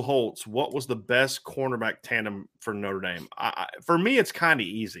post Lou Holtz, what was the best cornerback tandem for Notre Dame? For me, it's kind of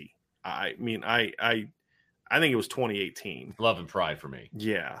easy. I mean, I think it was 2018. Love and Pride for me.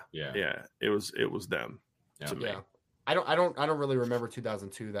 Yeah. It was them. To me. I don't really remember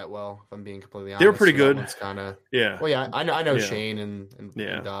 2002 that well. If I'm being completely honest, they were pretty good. It's kind of Well, yeah. I know Shane and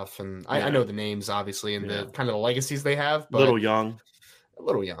Duff, and I know the names obviously and the kind of the legacies they have. But a little young.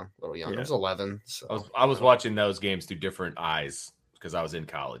 Yeah. I was 11. So I was watching those games through different eyes because I was in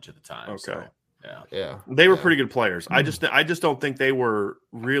college at the time. Okay. So, they were pretty good players. I just don't think they were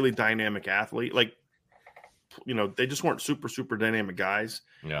really dynamic athlete. Like, you know, they just weren't super dynamic guys.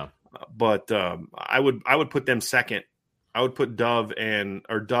 Yeah. But I would put them second. I would put Duff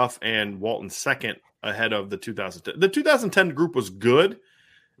and Walton second ahead of the 2010. The 2010 group was good.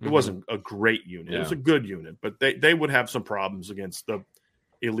 It wasn't a great unit. It was a good unit, but they would have some problems against the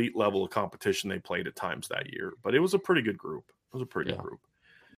elite level of competition they played at times that year. But it was a pretty good group. Good group.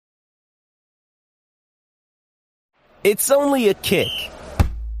 It's only a kick,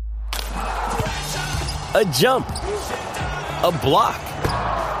 a jump, a block.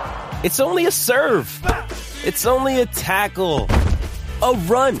 It's only a serve. It's only a tackle, a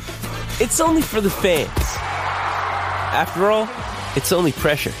run. It's only for the fans. After all, it's only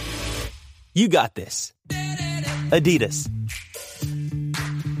pressure. You got this. Adidas.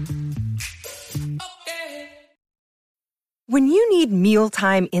 When you need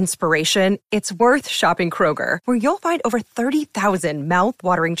mealtime inspiration, it's worth shopping Kroger, where you'll find over 30,000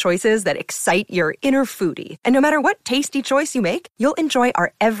 mouth-watering choices that excite your inner foodie. And no matter what tasty choice you make, you'll enjoy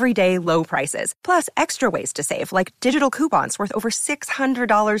our everyday low prices, plus extra ways to save, like digital coupons worth over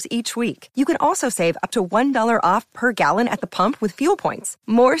 $600 each week. You can also save up to $1 off per gallon at the pump with fuel points.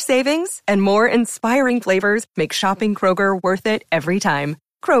 More savings and more inspiring flavors make shopping Kroger worth it every time.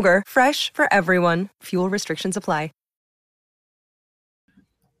 Kroger, fresh for everyone. Fuel restrictions apply.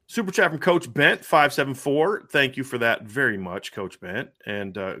 Super chat from Coach Bent, 574. Thank you for that very much, Coach Bent.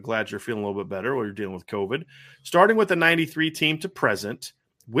 And glad you're feeling a little bit better while you're dealing with COVID. Starting with the 93 team to present,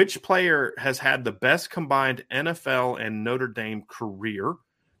 which player has had the best combined NFL and Notre Dame career?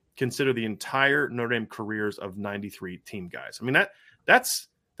 Consider the entire Notre Dame careers of 93 team guys. I mean, that's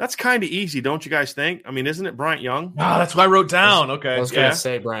kind of easy, don't you guys think? I mean, isn't it Bryant Young? Oh, that's what I wrote down. Okay. I was going to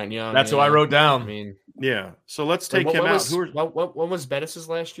say Bryant Young. That's what I wrote down. I mean, yeah. So let's take him out. When was Bettis's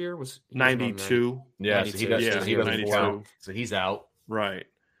last year? Was 92. Yeah, 92. He doesn't 92. So he's out. Right.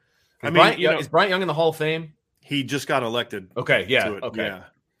 Is Bryant Young in the Hall of Fame? He just got elected. Okay, yeah. To it. Okay.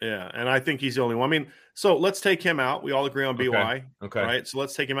 Yeah. And I think he's the only one. I mean, so let's take him out. We all agree on BY. Okay. Right. So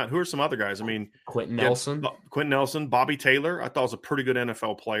let's take him out. Who are some other guys? I mean, Quentin Nelson, Bobby Taylor. I thought was a pretty good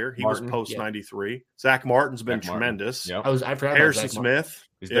NFL player. He was post 93. Zach Martin's been tremendous. Yep. I forgot Harrison Smith.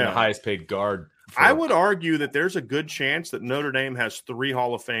 He's been the highest paid guard. I would argue that there's a good chance that Notre Dame has 3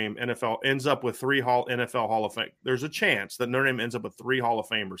 Hall of Fame ends up with 3 NFL Hall of Fame. There's a chance that Notre Dame ends up with 3 Hall of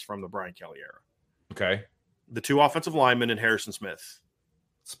Famers from the Brian Kelly era. Okay. The 2 offensive linemen and Harrison Smith.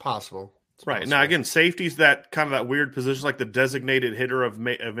 It's possible. Right. Now, again, safety's that kind of that weird position, like the designated hitter of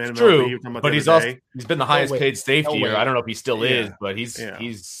MLB. True, but he's been the highest paid safety, or I don't know if he still is, but he's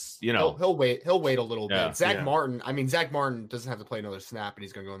he'll wait a little bit. Zach Martin doesn't have to play another snap, and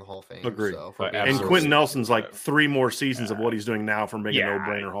he's going to go in the Hall of Fame. Agreed. So, and Quentin Nelson's like 3 more seasons of what he's doing now from being a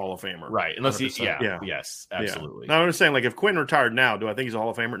no-brainer Hall of Famer. Right. Unless yes, absolutely. Now, I'm just saying, like, if Quentin retired now, do I think he's a Hall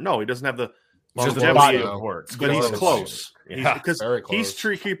of Famer? No, he doesn't have the longevity, but he's close. Because he's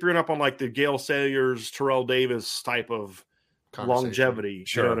creeping up on like the Gale Sayers, Terrell Davis type of longevity.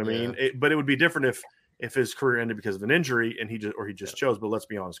 Sure. You know what I mean? But it would be different if his career ended because of an injury and he just chose. But let's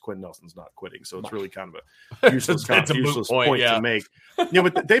be honest, Quentin Nelson's not quitting, so it's really kind of a useless point to make.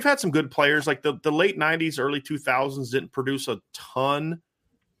 But they've had some good players. Like the late '90s, early 2000s didn't produce a ton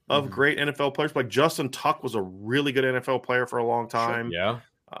of great NFL players. Like Justin Tuck was a really good NFL player for a long time. Sure.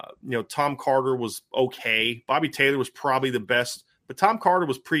 Yeah. Tom Carter was okay. Bobby Taylor was probably the best, but Tom Carter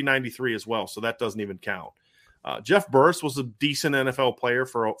was pre-93 as well, so that doesn't even count. Jeff Burris was a decent NFL player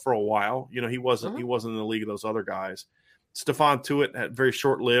for a while. He wasn't in the league of those other guys. Stephon Tuitt had very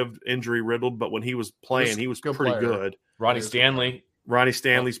short-lived, injury-riddled, but when he was playing, he was pretty good. Ronnie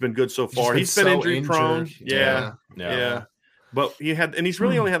Stanley's been good so far. He's been injury-prone. Yeah. But he's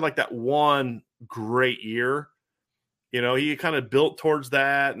really only had like that one great year. He kind of built towards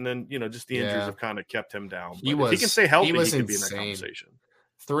that, and then just the injuries have kind of kept him down. If he can stay healthy, he can be in that conversation.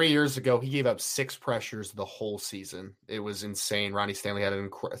 3 years ago, he gave up 6 pressures the whole season. It was insane. Ronnie Stanley had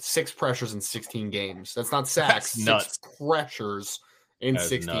 6 pressures in 16 games. That's not sacks. That's 6 pressures in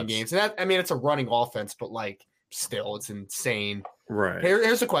 16 games. And it's a running offense, but still, it's insane. Right.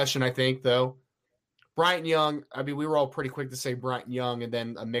 Here's a question, I think, though. Bryant Young. We were all pretty quick to say Bryant Young, and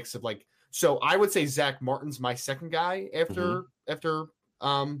then a mix of So I would say Zach Martin's my second guy after.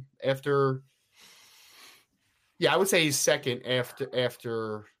 Yeah, I would say he's second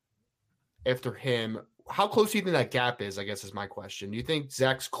after him. How close do you think that gap is, I guess, is my question. Do you think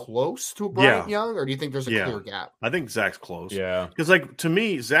Zach's close to Bryant Young, or do you think there's a clear gap? I think Zach's close. Yeah. Because, to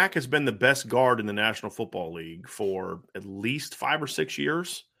me, Zach has been the best guard in the National Football League for at least 5 or 6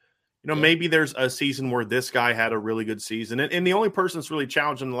 years. Maybe there's a season where this guy had a really good season. And the only person that's really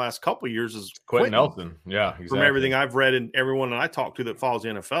challenged in the last couple of years is Quentin Nelson. Yeah, exactly. From everything I've read and everyone that I talk to that follows the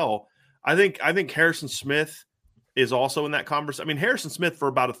NFL, I think Harrison Smith is also in that conversation. Harrison Smith for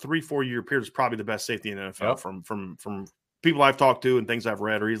about a 3-4 year period is probably the best safety in the NFL from people I've talked to and things I've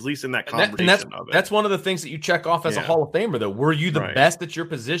read, or he's at least in that conversation of it. That's one of the things that you check off as a Hall of Famer, though. Were you the best at your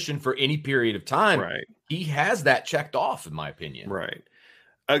position for any period of time? Right. He has that checked off, in my opinion. Right.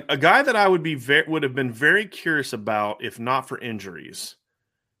 A guy that I would have been very curious about, if not for injuries,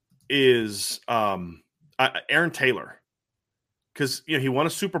 is Aaron Taylor, because he won a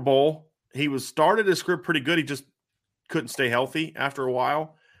Super Bowl. He started his career pretty good. He just couldn't stay healthy after a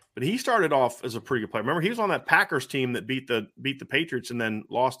while, but he started off as a pretty good player. Remember, he was on that Packers team that beat the Patriots and then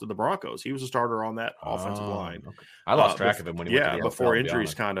lost to the Broncos. He was a starter on that offensive line. Okay. I lost track of him when he went to the before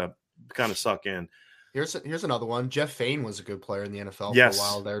injuries kind of suck in. Here's another one. Jeff Fain was a good player in the NFL for a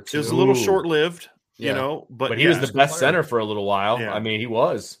while there too. It was a little short-lived, but he was the best center for a little while. Yeah. he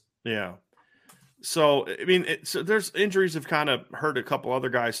was. Yeah. So, so there's injuries have kind of hurt a couple other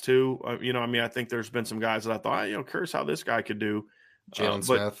guys too. I think there's been some guys that I thought, curious how this guy could do. Jalen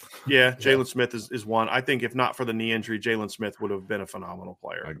Smith. Yeah, Jalen Smith is one. I think if not for the knee injury, Jalen Smith would have been a phenomenal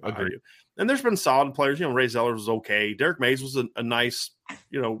player. I agree. And there's been solid players. Ray Zellers was okay. Derek Mays was a nice,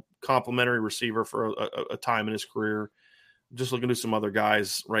 complimentary receiver for a time in his career. Just looking to some other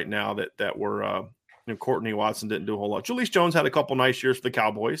guys right now that were Courtney Watson didn't do a whole lot. Julius Jones had a couple nice years for the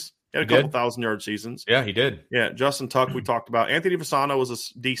Cowboys. He had a couple 1,000-yard seasons. Yeah, he did. Yeah, Justin Tuck we talked about. Anthony Fasano was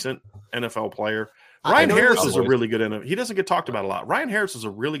a decent NFL player. Ryan Harris is a really good NFL. He doesn't get talked about a lot. Ryan Harris is a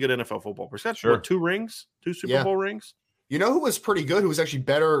really good NFL football player. He's got 2 rings, 2 Super Bowl rings. You know who was pretty good, who was actually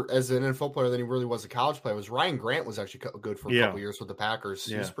better as an NFL player than he really was a college player, was Ryan Grant. Was actually good for a couple years with the Packers.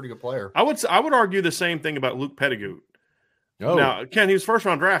 He was a pretty good player. I would argue the same thing about Luke Pettigrew. Oh. Now, Ken, he was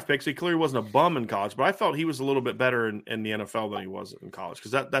first-round draft pick, so he clearly wasn't a bum in college, but I thought he was a little bit better in the NFL than he was in college,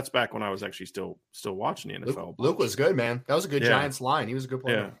 because that's back when I was actually still watching the NFL. Luke was good, man. That was a good Giants line. He was a good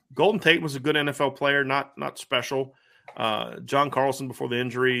player. Yeah. Golden Tate was a good NFL player, not special. John Carlson before the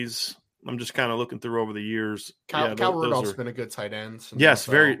injuries. I'm just kind of looking through over the years. Cal Rudolph's been a good tight end. Yes,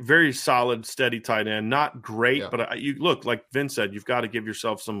 very, very solid, steady tight end. Not great, but you look, like Vince said, you've got to give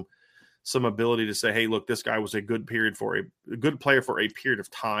yourself some ability to say, hey, look, this guy was a good player for a period of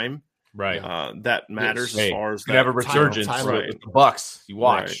time. Right. That matters as far as that. Have a resurgence with the Bucks. You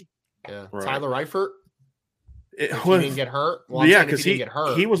watch. Right. Yeah. Tyler Eifert. He didn't get hurt. Well, yeah, because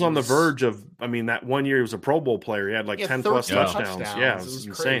he was on the verge of. I mean, that one year he was a Pro Bowl player. He had like 10 plus touchdowns. Yeah, it was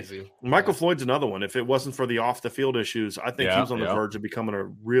insane. Crazy. Michael Floyd's another one. If it wasn't for the off the field issues, I think he was on the verge of becoming a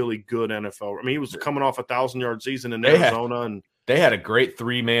really good NFL. I mean, he was coming off a 1,000-yard season in Arizona, and they had a great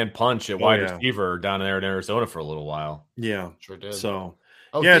 3-man punch at wide receiver down there in Arizona for a little while. Yeah, sure did. So.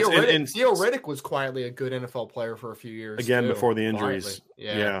 Theo Riddick was quietly a good NFL player for a few years. Again, before the injuries.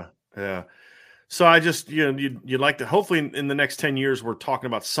 Yeah. So I just, you'd like to, hopefully in the next 10 years, we're talking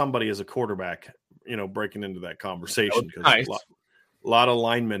about somebody as a quarterback, breaking into that conversation. Because a lot of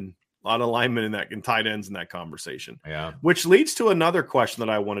linemen and tight ends in that conversation. Yeah. Which leads to another question that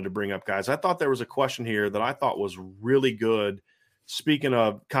I wanted to bring up, guys. I thought there was a question here that I thought was really good. Speaking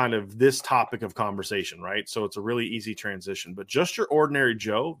of kind of this topic of conversation, right? So it's a really easy transition, but just your ordinary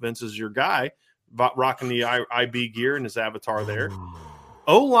Joe, Vince is your guy, rocking the IB gear and his avatar there.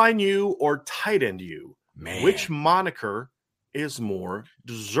 O-line you or tight end you? Man. Which moniker is more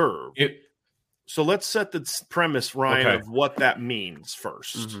deserved? So let's set the premise, Ryan, of what that means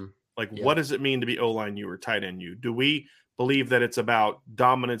first. Mm-hmm. What does it mean to be O-line you or tight end you? Do we believe that it's about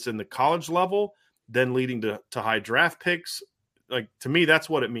dominance in the college level, then leading to high draft picks? To me, that's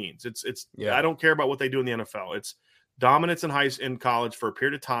what it means. It's I don't care about what they do in the NFL. It's dominance in college for a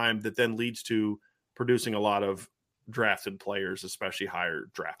period of time that then leads to producing a lot of drafted players, especially higher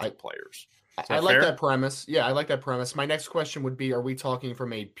drafted players. I like that premise. Yeah, I like that premise. My next question would be, are we talking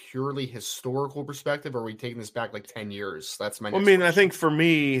from a purely historical perspective, or are we taking this back 10 years? That's my next question. I think for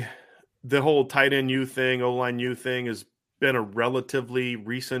me, the whole tight end U thing, O-line U thing has been a relatively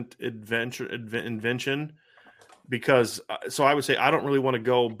recent invention. Because so I would say I don't really want to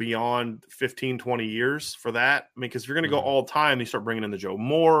go beyond 15, 20 years for that. Because if you're going to go all time, you start bringing in the Joe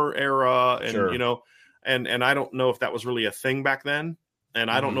Moore era and, and I don't know if that was really a thing back then.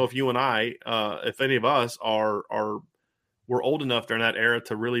 And I don't know if you and I, if any of us were old enough during that era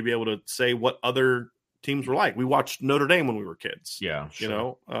to really be able to say what other teams were like. We watched Notre Dame when we were kids. Yeah.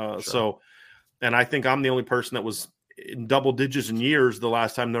 So, and I think I'm the only person that was in double digits in years the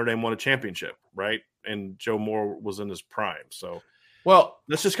last time Notre Dame won a championship. Right. And Joe Moore was in his prime. So,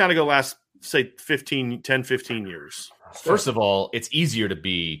 let's just kind of go last, say, 10, 15 years. First of all, it's easier to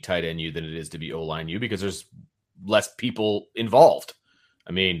be tight end U than it is to be O-line U because there's less people involved.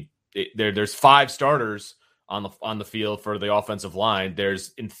 I mean, there's 5 starters on the field for the offensive line.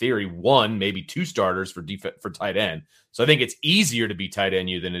 There's, in theory, 1, maybe 2 starters for tight end. So I think it's easier to be tight end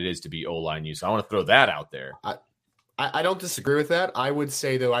U than it is to be O-line U. So I want to throw that out there. I don't disagree with that. I would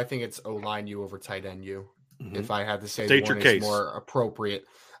say, though, I think it's O-line U over tight end U. Mm-hmm. If I had to say one is more appropriate.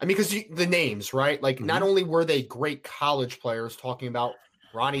 I mean, because the names, right? Not only were they great college players, talking about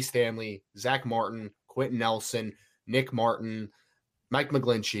Ronnie Stanley, Zach Martin, Quentin Nelson, Nick Martin, Mike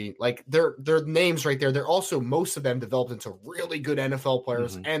McGlinchey, their names right there. They're also, most of them developed into really good NFL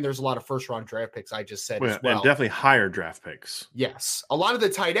players, and there's a lot of first-round draft picks, I just said as well. And definitely higher draft picks. Yes. A lot of the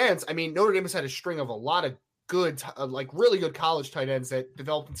tight ends, I mean, Notre Dame has had a string of a lot of good, really good college tight ends that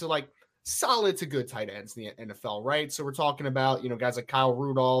developed into solid to good tight ends in the NFL, right? So we're talking about, guys like Kyle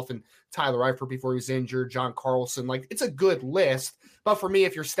Rudolph and Tyler Eifert before he was injured, John Carlson. It's a good list. But for me,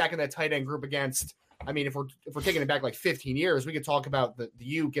 if you're stacking that tight end group against, I mean, if we're taking it back 15 years, we could talk about the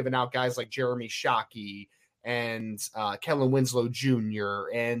U giving out guys like Jeremy Shockey and Kellen Winslow Jr.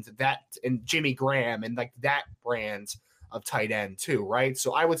 and Jimmy Graham and that brand of tight end too, right?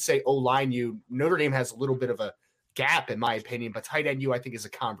 So I would say O-line U, Notre Dame has a little bit of a gap in my opinion, but tight end U I think is a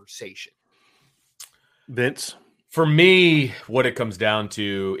conversation. Vince? For me, what it comes down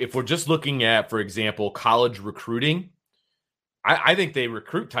to, if we're just looking at, for example, college recruiting, I think they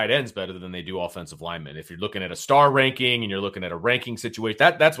recruit tight ends better than they do offensive linemen. If you're looking at a star ranking and you're looking at a ranking situation,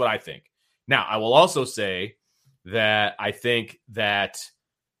 that's what I think. Now, I will also say that I think that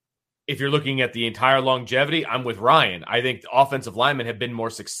if you're looking at the entire longevity, I'm with Ryan. I think the offensive linemen have been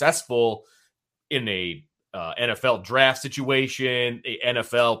more successful in a NFL draft situation, a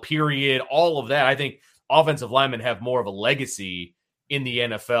NFL period, all of that. I think offensive linemen have more of a legacy in the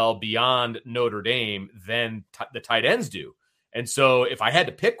NFL beyond Notre Dame than the tight ends do. And so if I had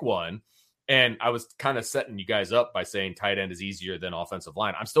to pick one, and I was kind of setting you guys up by saying tight end is easier than offensive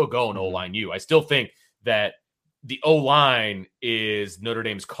line, I'm still going O-line U. I still think that the O-line is Notre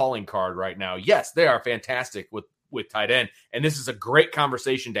Dame's calling card right now. Yes, they are fantastic with tight end. And this is a great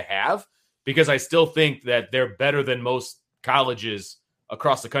conversation to have because I still think that they're better than most colleges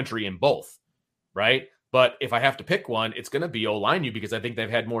across the country in both, right? But if I have to pick one, it's going to be O-line U because I think they've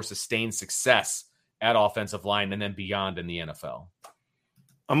had more sustained success at offensive line and then beyond in the NFL.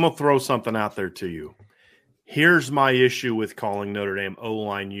 I'm going to throw something out there to you. Here's my issue with calling Notre Dame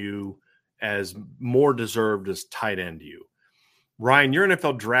O-line U as more deserved as tight end you. Ryan, your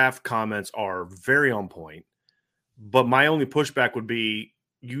NFL draft comments are very on point, but my only pushback would be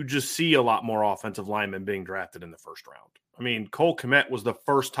you just see a lot more offensive linemen being drafted in the first round. I mean, Cole Kmet was the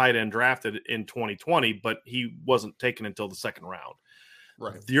first tight end drafted in 2020, but he wasn't taken until the second round.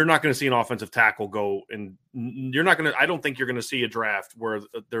 Right. You're not going to see an offensive tackle go, and you're not going to – I don't think you're going to see a draft where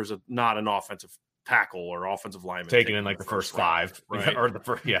there's not an offensive tackle or offensive lineman taken in like the first five, right? Or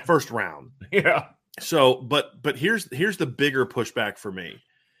the first round. Yeah. So, but here's the bigger pushback for me.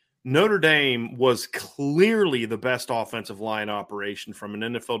 Notre Dame was clearly the best offensive line operation from an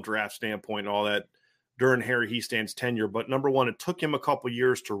NFL draft standpoint and all that during Harry Hiestan's tenure. But number one, it took him a couple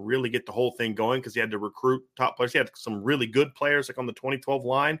years to really get the whole thing going because he had to recruit top players. He had some really good players like on the 2012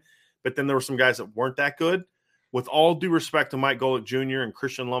 line, but then there were some guys that weren't that good. With all due respect to Mike Golick Jr. and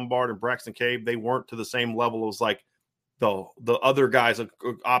Christian Lombard and Braxton Cave, they weren't to the same level as like the other guys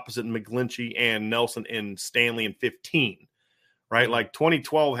opposite McGlinchey and Nelson and Stanley in 15, right? Like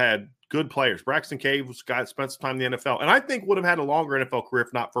 2012 had good players. Braxton Cave was a guy that spent some time in the NFL, and I think would have had a longer NFL career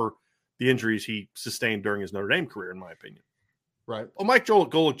if not for the injuries he sustained during his Notre Dame career, in my opinion. Right. Well, Mike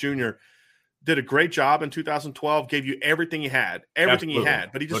Golick Jr. did a great job in 2012, gave you everything he had,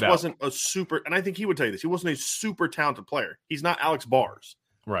 but he just wasn't a super, and I think he would tell you this, he wasn't a super talented player. He's not Alex Bars,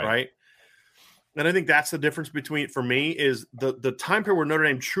 right? And I think that's the difference between, for me, is the time period where Notre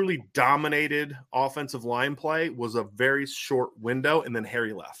Dame truly dominated offensive line play was a very short window, and then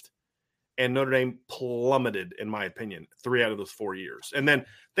Harry left. And Notre Dame plummeted, in my opinion, 3 out of those 4 years. And then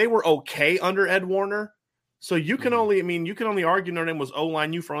they were okay under Ed Warner. So you can only argue Notre Dame was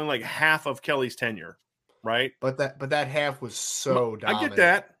O-line you for only like half of Kelly's tenure, right? But that half was so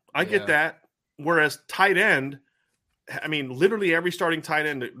dominant. I get that. Whereas tight end, I mean, literally every starting tight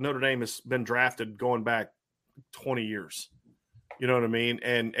end at Notre Dame has been drafted going back 20 years. You know what I mean?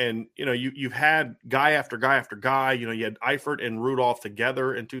 And you know, you've had guy after guy after guy. You know, you had Eifert and Rudolph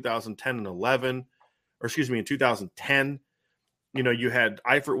together in 2010 and 11, or excuse me, in 2010. You know, you had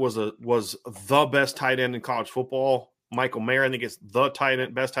Eifert was the best tight end in college football. Michael Mayer, I think, is the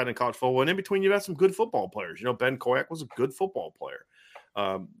best tight end in college football. And in between, you had some good football players. You know, Ben Koyak was a good football player.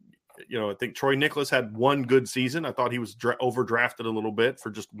 You know, I think Troy Nicholas had one good season. I thought he was overdrafted a little bit for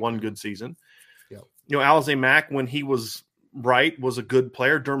just one good season. Yep. You know, Alize Mack, when he was was a good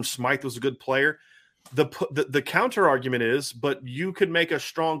player. Durham Smythe was a good player. The counter argument is, but you could make a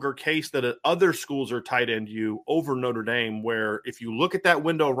stronger case that other schools are tight end you over Notre Dame, where if you look at that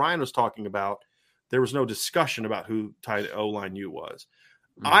window Ryan was talking about, there was no discussion about who tight O-line U was.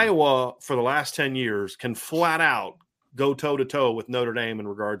 Iowa, for the last 10 years, can flat out go toe-to-toe with Notre Dame in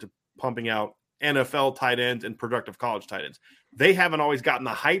regard to pumping out NFL tight ends and productive college tight ends. They haven't always gotten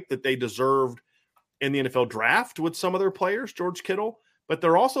the hype that they deserved in the NFL draft with some of their players, George Kittle, but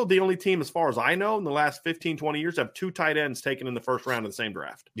they're also the only team, as far as I know, in the last 15, 20 years, have 2 tight ends taken in the first round of the same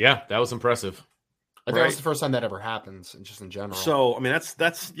draft. Yeah, that was impressive. I think that was the first time that ever happens, just in general. So, I mean,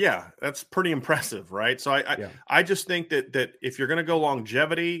 that's pretty impressive, right? So I just think that if you're going to go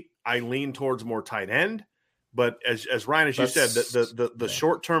longevity, I lean towards more tight end. But as Ryan, as you said, the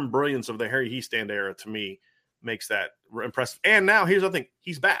short-term brilliance of the Harry Hiestand era, to me, makes that impressive. And now here's the thing.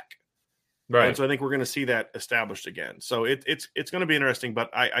 He's back. Right. And so I think we're going to see that established again. So it's going to be interesting,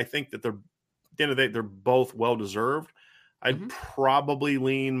 but I think that at the end of the day, they're both well-deserved. I'd probably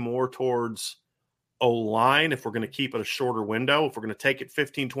lean more towards O-line if we're going to keep it a shorter window. If we're going to take it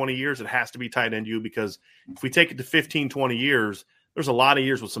 15, 20 years, it has to be tight end you, because if we take it to 15, 20 years, there's a lot of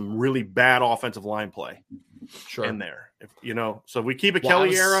years with some really bad offensive line play in there. So if we keep a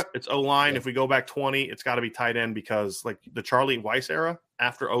Kelly era, it's O-line. If we go back 20, it's got to be tight end, because like the Charlie Weiss era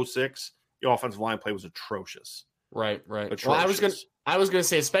after 06, the offensive line play was atrocious. Right. Atrocious. Well, I was gonna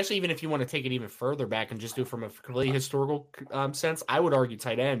say, especially even if you want to take it even further back and just do it from a completely historical sense, I would argue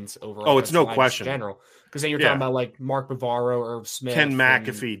tight ends over. Oh, it's no question. In general, because then you're talking about like Mark Bavaro, Irv Smith, Ken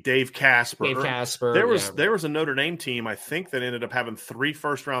McAfee, Dave Casper. There was a Notre Dame team, I think, that ended up having 3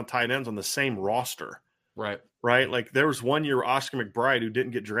 first-round tight ends on the same roster. Right. Like there was one year Oscar McBride, who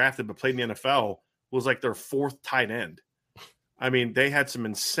didn't get drafted but played in the NFL, was like their 4th tight end. I mean, they had some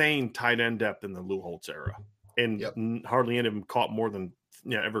insane tight end depth in the Lou Holtz era, and hardly any of them caught more than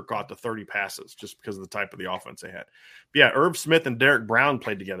ever caught to 30 passes just because of the type of the offense they had. But yeah, Irv Smith and Derek Brown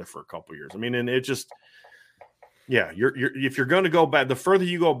played together for a couple years. I mean, and it just, if you're going to go back, the further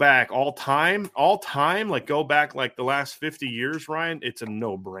you go back, all time, like go back like the last 50 years, Ryan, it's a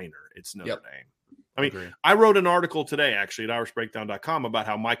no-brainer. It's Notre Dame. I mean, I wrote an article today actually at irishbreakdown.com about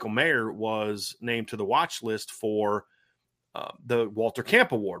how Michael Mayer was named to the watch list for the Walter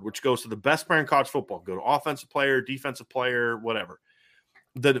Camp Award, which goes to the best player in college football. Go to offensive player, defensive player, whatever.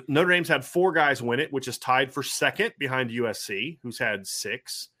 the Notre Dame's had 4 guys win it, which is tied for second behind USC, who's had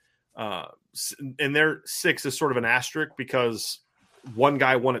 6. And their 6 is sort of an asterisk because one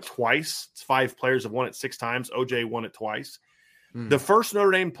guy won it twice. It's 5 players have won it 6 times. OJ won it twice. The first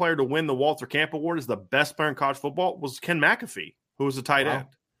Notre Dame player to win the Walter Camp Award as the best player in college football was Ken McAfee, who was a tight end.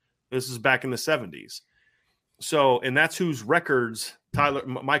 This is back in the 70s. So, and that's whose records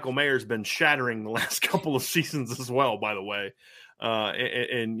Michael Mayer's been shattering the last couple of seasons as well, by the way.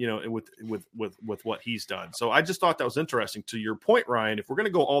 And you know, with what he's done. So I just thought that was interesting. To your point, Ryan, if we're going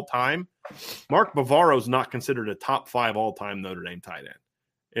to go all time, Mark Bavaro's not considered a top 5 all time Notre Dame tight end.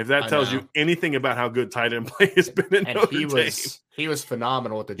 If that tells you anything about how good tight end play has been in Notre Dame. He was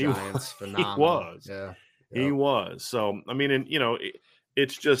phenomenal with the Giants. Phenomenal. He was. Yeah. He was. So, I mean, and you know,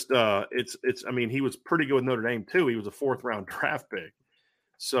 it's just it's I mean, he was pretty good with Notre Dame too. He was a 4th round draft pick.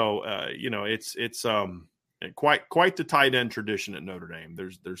 So, you know, it's quite the tight end tradition at Notre Dame.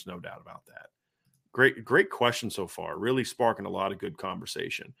 There's no doubt about that. Great question so far. Really sparking a lot of good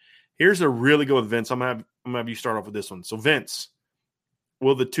conversation. Here's a really good with Vince. I'm gonna have you start off with this one. So, Vince,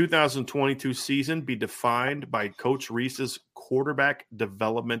 will the 2022 season be defined by Coach Reese's quarterback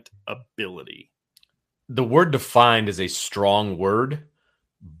development ability? The word defined is a strong word,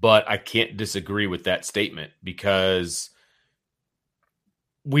 but I can't disagree with that statement because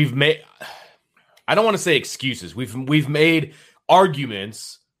we've made, I don't want to say excuses. We've made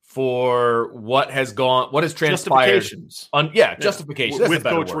arguments for what has transpired. Justifications. Justifications. With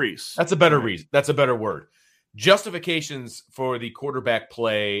Coach Reese. That's a better reason. That's a better word. Justifications for the quarterback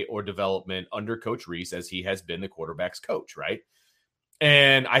play or development under Coach Reese, as he has been the quarterback's coach, right?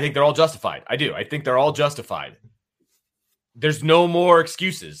 And I think they're all justified. I do. I think they're all justified. There's no more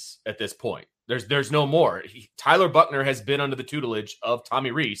excuses at this point. There's no more. Tyler Buchner has been under the tutelage of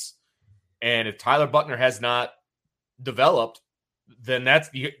Tommy Reese, and if Tyler Buchner has not developed, then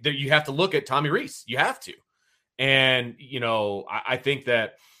you have to look at Tommy Reese. You have to. And, you know, I think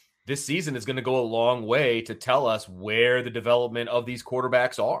that this season is going to go a long way to tell us where the development of these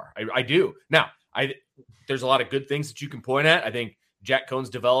quarterbacks are. I do. Now, there's a lot of good things that you can point at. I think Jack Cohn's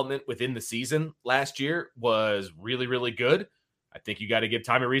development within the season last year was really, really good. I think you got to give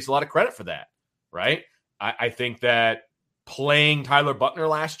Tommy Reese a lot of credit for that, right? I think that playing Tyler Buchner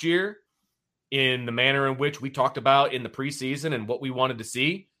last year in the manner in which we talked about in the preseason and what we wanted to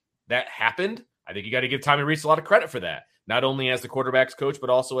see, that happened. I think you got to give Tommy Reese a lot of credit for that, not only as the quarterback's coach, but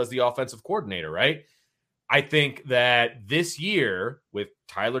also as the offensive coordinator, right? I think that this year, with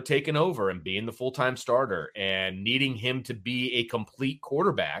Tyler taking over and being the full-time starter and needing him to be a complete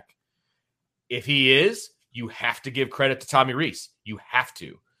quarterback, if he is, you have to give credit to Tommy Reese. You have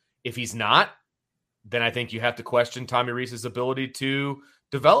to. If he's not, then I think you have to question Tommy Reese's ability to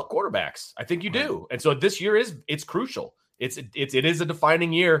develop quarterbacks. I think you do. And so this year it's crucial. It is a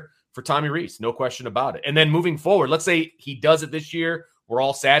defining year for Tommy Reese, no question about it. And then moving forward, let's say he does it this year, we're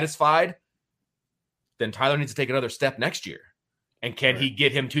all satisfied, then Tyler needs to take another step next year. And can he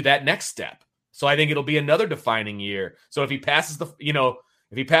get him to that next step? So I think it'll be another defining year. So if he passes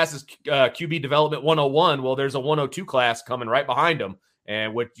QB development 101, well, there's a 102 class coming right behind him,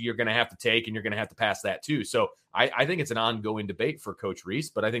 and what you're going to have to take, and you're going to have to pass that too. So I think it's an ongoing debate for Coach Reese,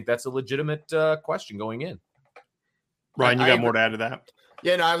 but I think that's a legitimate question going in. Ryan, you got more to add to that?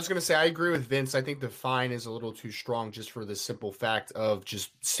 Yeah, no, I was going to say I agree with Vince. I think define is a little too strong just for the simple fact of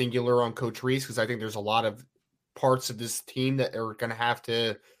just singular on Coach Reese, because I think there's a lot of parts of this team that are going to have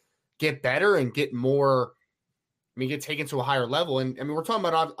to get better and get more, get taken to a higher level. And I mean, we're talking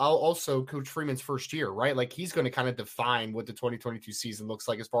about also Coach Freeman's first year, right? Like he's going to kind of define what the 2022 season looks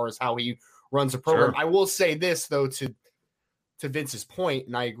like as far as how he runs a program. Sure. I will say this though, to Vince's point,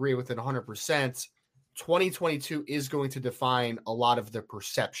 and I agree with it 100%, 2022 is going to define a lot of the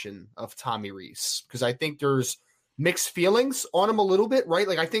perception of Tommy Reese, because I think there's mixed feelings on him a little bit, right?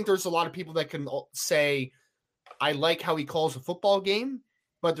 Like I think there's a lot of people that can say, I like how he calls a football game,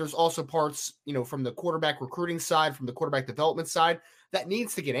 but there's also parts, from the quarterback recruiting side, from the quarterback development side, that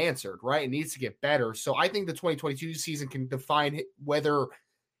needs to get answered, right? It needs to get better. So I think the 2022 season can define whether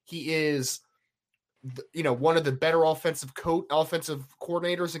he is, one of the better offensive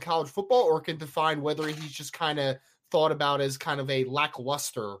coordinators in college football, or can define whether he's just kind of thought about as kind of a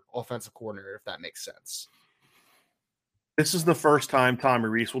lackluster offensive coordinator, if that makes sense. This is the first time Tommy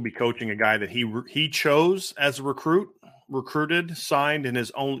Reese will be coaching a guy that he chose as a recruited, signed, and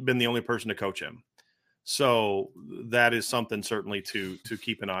has only been the only person to coach him. So that is something certainly to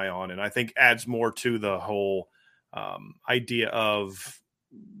keep an eye on, and I think adds more to the whole idea of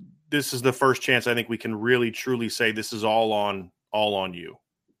this is the first chance I think we can really truly say this is all on you.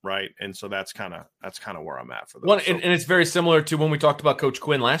 right? And so that's kind of where I'm at for those. Well, and it's very similar to when we talked about Coach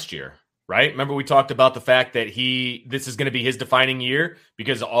Quinn last year, right? Remember we talked about the fact that this is going to be his defining year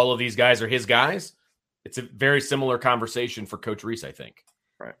because all of these guys are his guys. It's a very similar conversation for Coach Reese, I think.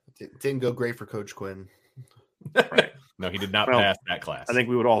 Right. It didn't go great for Coach Quinn. Right. No, he did not pass that class. I think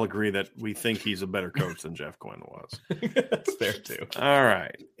we would all agree that we think he's a better coach than Jeff Quinn was. That's fair too. All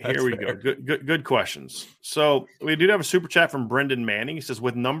right. Here we go. Good questions. So we do have a super chat from Brendan Manning. He says,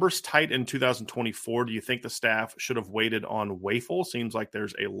 with numbers tight in 2024, do you think the staff should have waited on Wafel? Seems like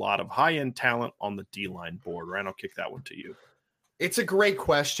there's a lot of high-end talent on the D-line board. Ryan, I'll kick that one to you. It's a great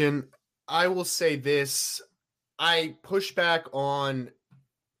question. I will say this. I push back on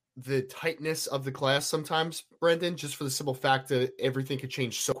the tightness of the class sometimes, Brendan, just for the simple fact that everything could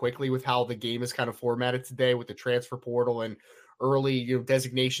change so quickly with how the game is kind of formatted today with the transfer portal and early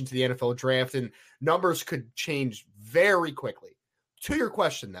designation to the NFL draft, and numbers could change very quickly. To your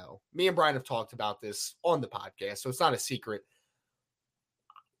question, though, me and Brian have talked about this on the podcast, so it's not a secret.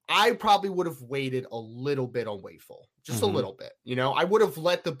 I probably would have waited a little bit on Wafel, just a little bit. I would have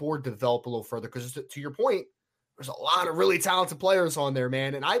let the board develop a little further because, to your point, there's a lot of really talented players on there,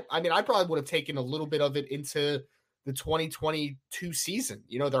 man. And I probably would have taken a little bit of it into the 2022 season,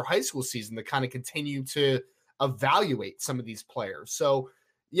 their high school season, to kind of continue to evaluate some of these players. So,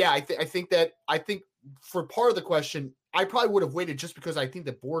 yeah, I think for part of the question, I probably would have waited just because I think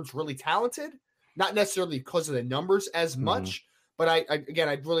the board's really talented, not necessarily because of the numbers as much. But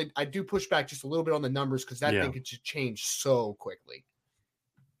I do push back just a little bit on the numbers because that thing could just change so quickly.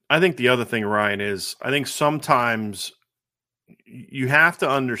 I think the other thing, Ryan, is I think sometimes you have to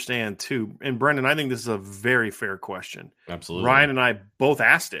understand too, and Brendan, I think this is a very fair question. Absolutely. Ryan and I both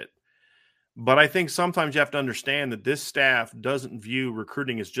asked it, but I think sometimes you have to understand that this staff doesn't view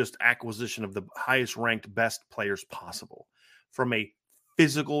recruiting as just acquisition of the highest ranked, best players possible from a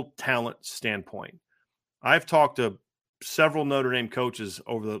physical talent standpoint. I've talked to several Notre Dame coaches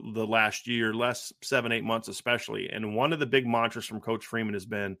over the last year, last 7-8 months especially. And one of the big mantras from Coach Freeman has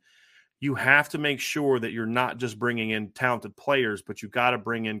been, you have to make sure that you're not just bringing in talented players, but you got to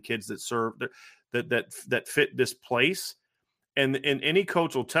bring in kids that serve that fit this place. And any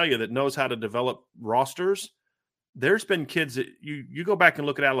coach will tell you that knows how to develop rosters. There's been kids that you go back and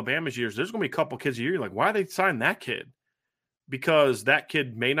look at Alabama's years. There's going to be a couple kids a year. You're like, why they sign that kid? Because that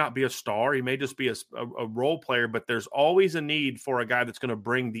kid may not be a star. He may just be a role player, but there's always a need for a guy that's going to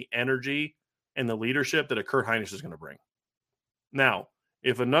bring the energy and the leadership that a Kurt Hinish is going to bring. Now,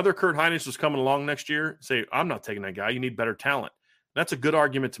 if another Kurt Hinish is coming along next year, say, I'm not taking that guy. You need better talent. That's a good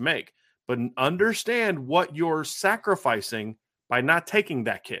argument to make. But understand what you're sacrificing by not taking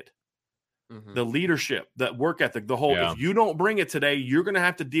that kid. Mm-hmm. The leadership, that work ethic, the whole, if you don't bring it today, you're going to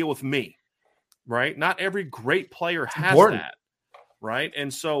have to deal with me, right? Not every great player has that. Right.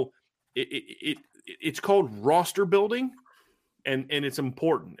 And so it's called roster building and it's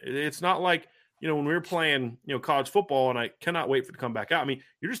important. It's not like, when we were playing, college football, and I cannot wait for it to come back out. I mean,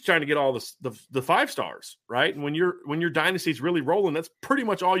 you're just trying to get all the 5 stars, right? And when your dynasty's really rolling, that's pretty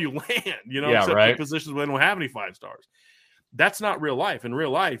much all you land, except the positions where they don't have any 5 stars. That's not real life. In real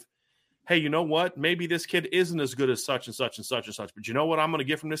life, hey, you know what? Maybe this kid isn't as good as such and such and such and such. But you know what I'm going to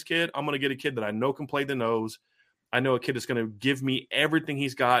get from this kid? I'm going to get a kid that I know can play the nose. I know a kid that's going to give me everything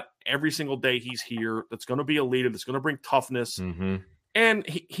he's got every single day he's here, that's going to be a leader, that's going to bring toughness. Mm-hmm. And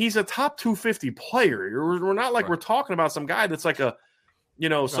he's a top 250 player. We're not like we're talking about some guy that's like some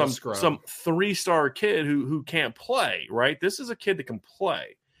 3-star kid who can't play, right? This is a kid that can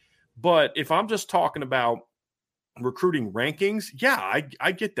play. But if I'm just talking about recruiting rankings,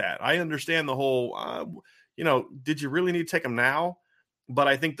 I get that. I understand the whole, did you really need to take him now? But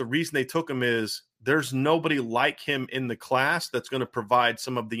I think the reason they took him is there's nobody like him in the class that's going to provide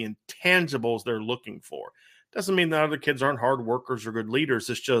some of the intangibles they're looking for. Doesn't mean that other kids aren't hard workers or good leaders.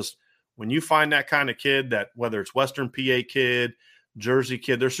 It's just when you find that kind of kid, that whether it's Western PA kid, Jersey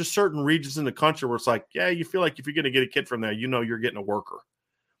kid, there's just certain regions in the country where it's like, you feel like if you're going to get a kid from there, you're getting a worker.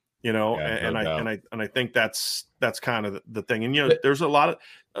 I think that's kind of the thing. And there's a lot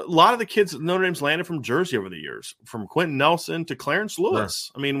of the kids that Notre Dame's landed from Jersey over the years, from Quentin Nelson to Clarence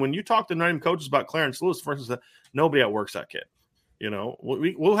Lewis. Sure. I mean, when you talk to Notre Dame coaches about Clarence Lewis, for instance, nobody outworks that kid.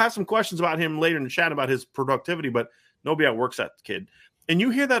 We'll have some questions about him later in the chat about his productivity, but nobody outworks that kid. And you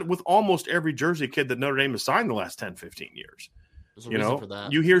hear that with almost every Jersey kid that Notre Dame has signed the last 10, 15 years. There's a reason for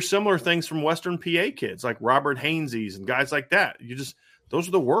that. You hear similar things from Western PA kids like Robert Hainsey's and guys like that. Those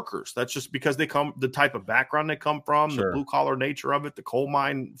are the workers. That's just because they come, the type of background they come from, the blue collar nature of it, the coal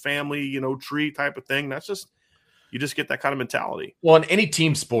mine family, tree type of thing. That's just, you just get that kind of mentality. Well, in any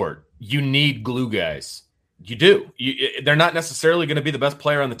team sport, you need glue guys. You do. They're not necessarily going to be the best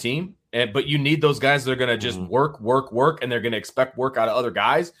player on the team, but you need those guys that are going to just work, and they're going to expect work out of other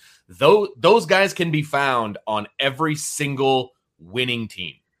guys. Those guys can be found on every single winning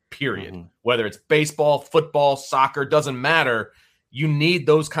team, period. Whether it's baseball, football, soccer, doesn't matter. You need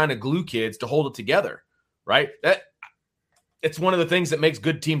those kind of glue kids to hold it together, right? It's one of the things that makes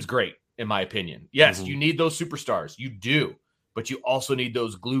good teams great, in my opinion. Yes, you need those superstars. You do. But you also need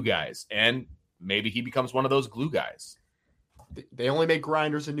those glue guys. And maybe he becomes one of those glue guys. They only make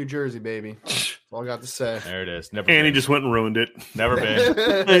grinders in New Jersey, baby. That's all I got to say. There it is. Never and been. he just went and ruined it. Never been.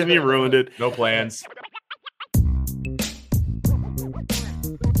 And he ruined it. No plans.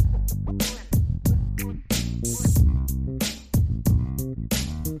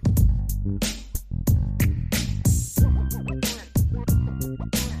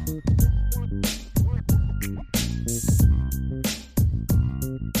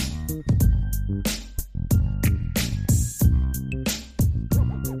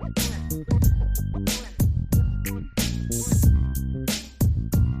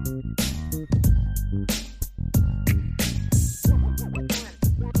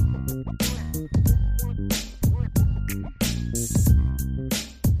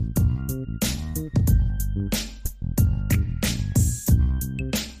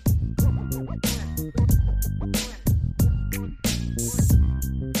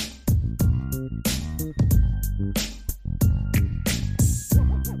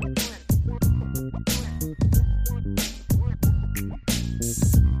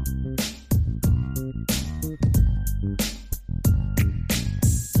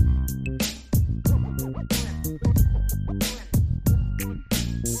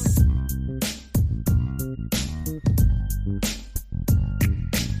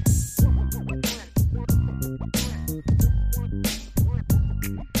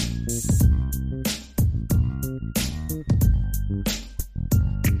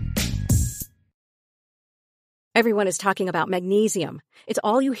 Everyone is talking about magnesium. It's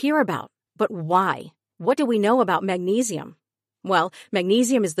all you hear about. But why? What do we know about magnesium? Well,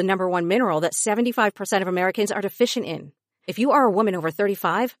 magnesium is the number one mineral that 75% of Americans are deficient in. If you are a woman over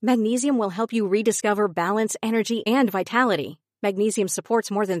 35, magnesium will help you rediscover balance, energy, and vitality. Magnesium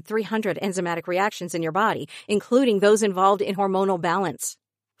supports more than 300 enzymatic reactions in your body, including those involved in hormonal balance.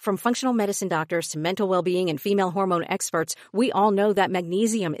 From functional medicine doctors to mental well-being and female hormone experts, we all know that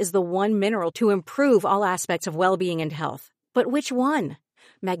magnesium is the one mineral to improve all aspects of well-being and health. But which one?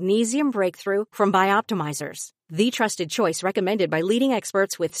 Magnesium Breakthrough from Bioptimizers, the trusted choice recommended by leading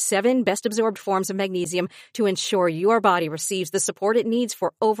experts with 7 best-absorbed forms of magnesium to ensure your body receives the support it needs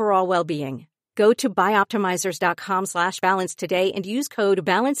for overall well-being. Go to bioptimizers.com/balance today and use code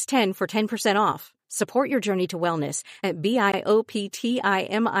BALANCE10 for 10% off. Support your journey to wellness at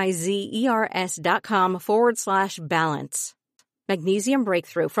bioptimizers.com/balance. Magnesium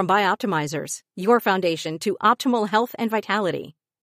Breakthrough from Bioptimizers, your foundation to optimal health and vitality.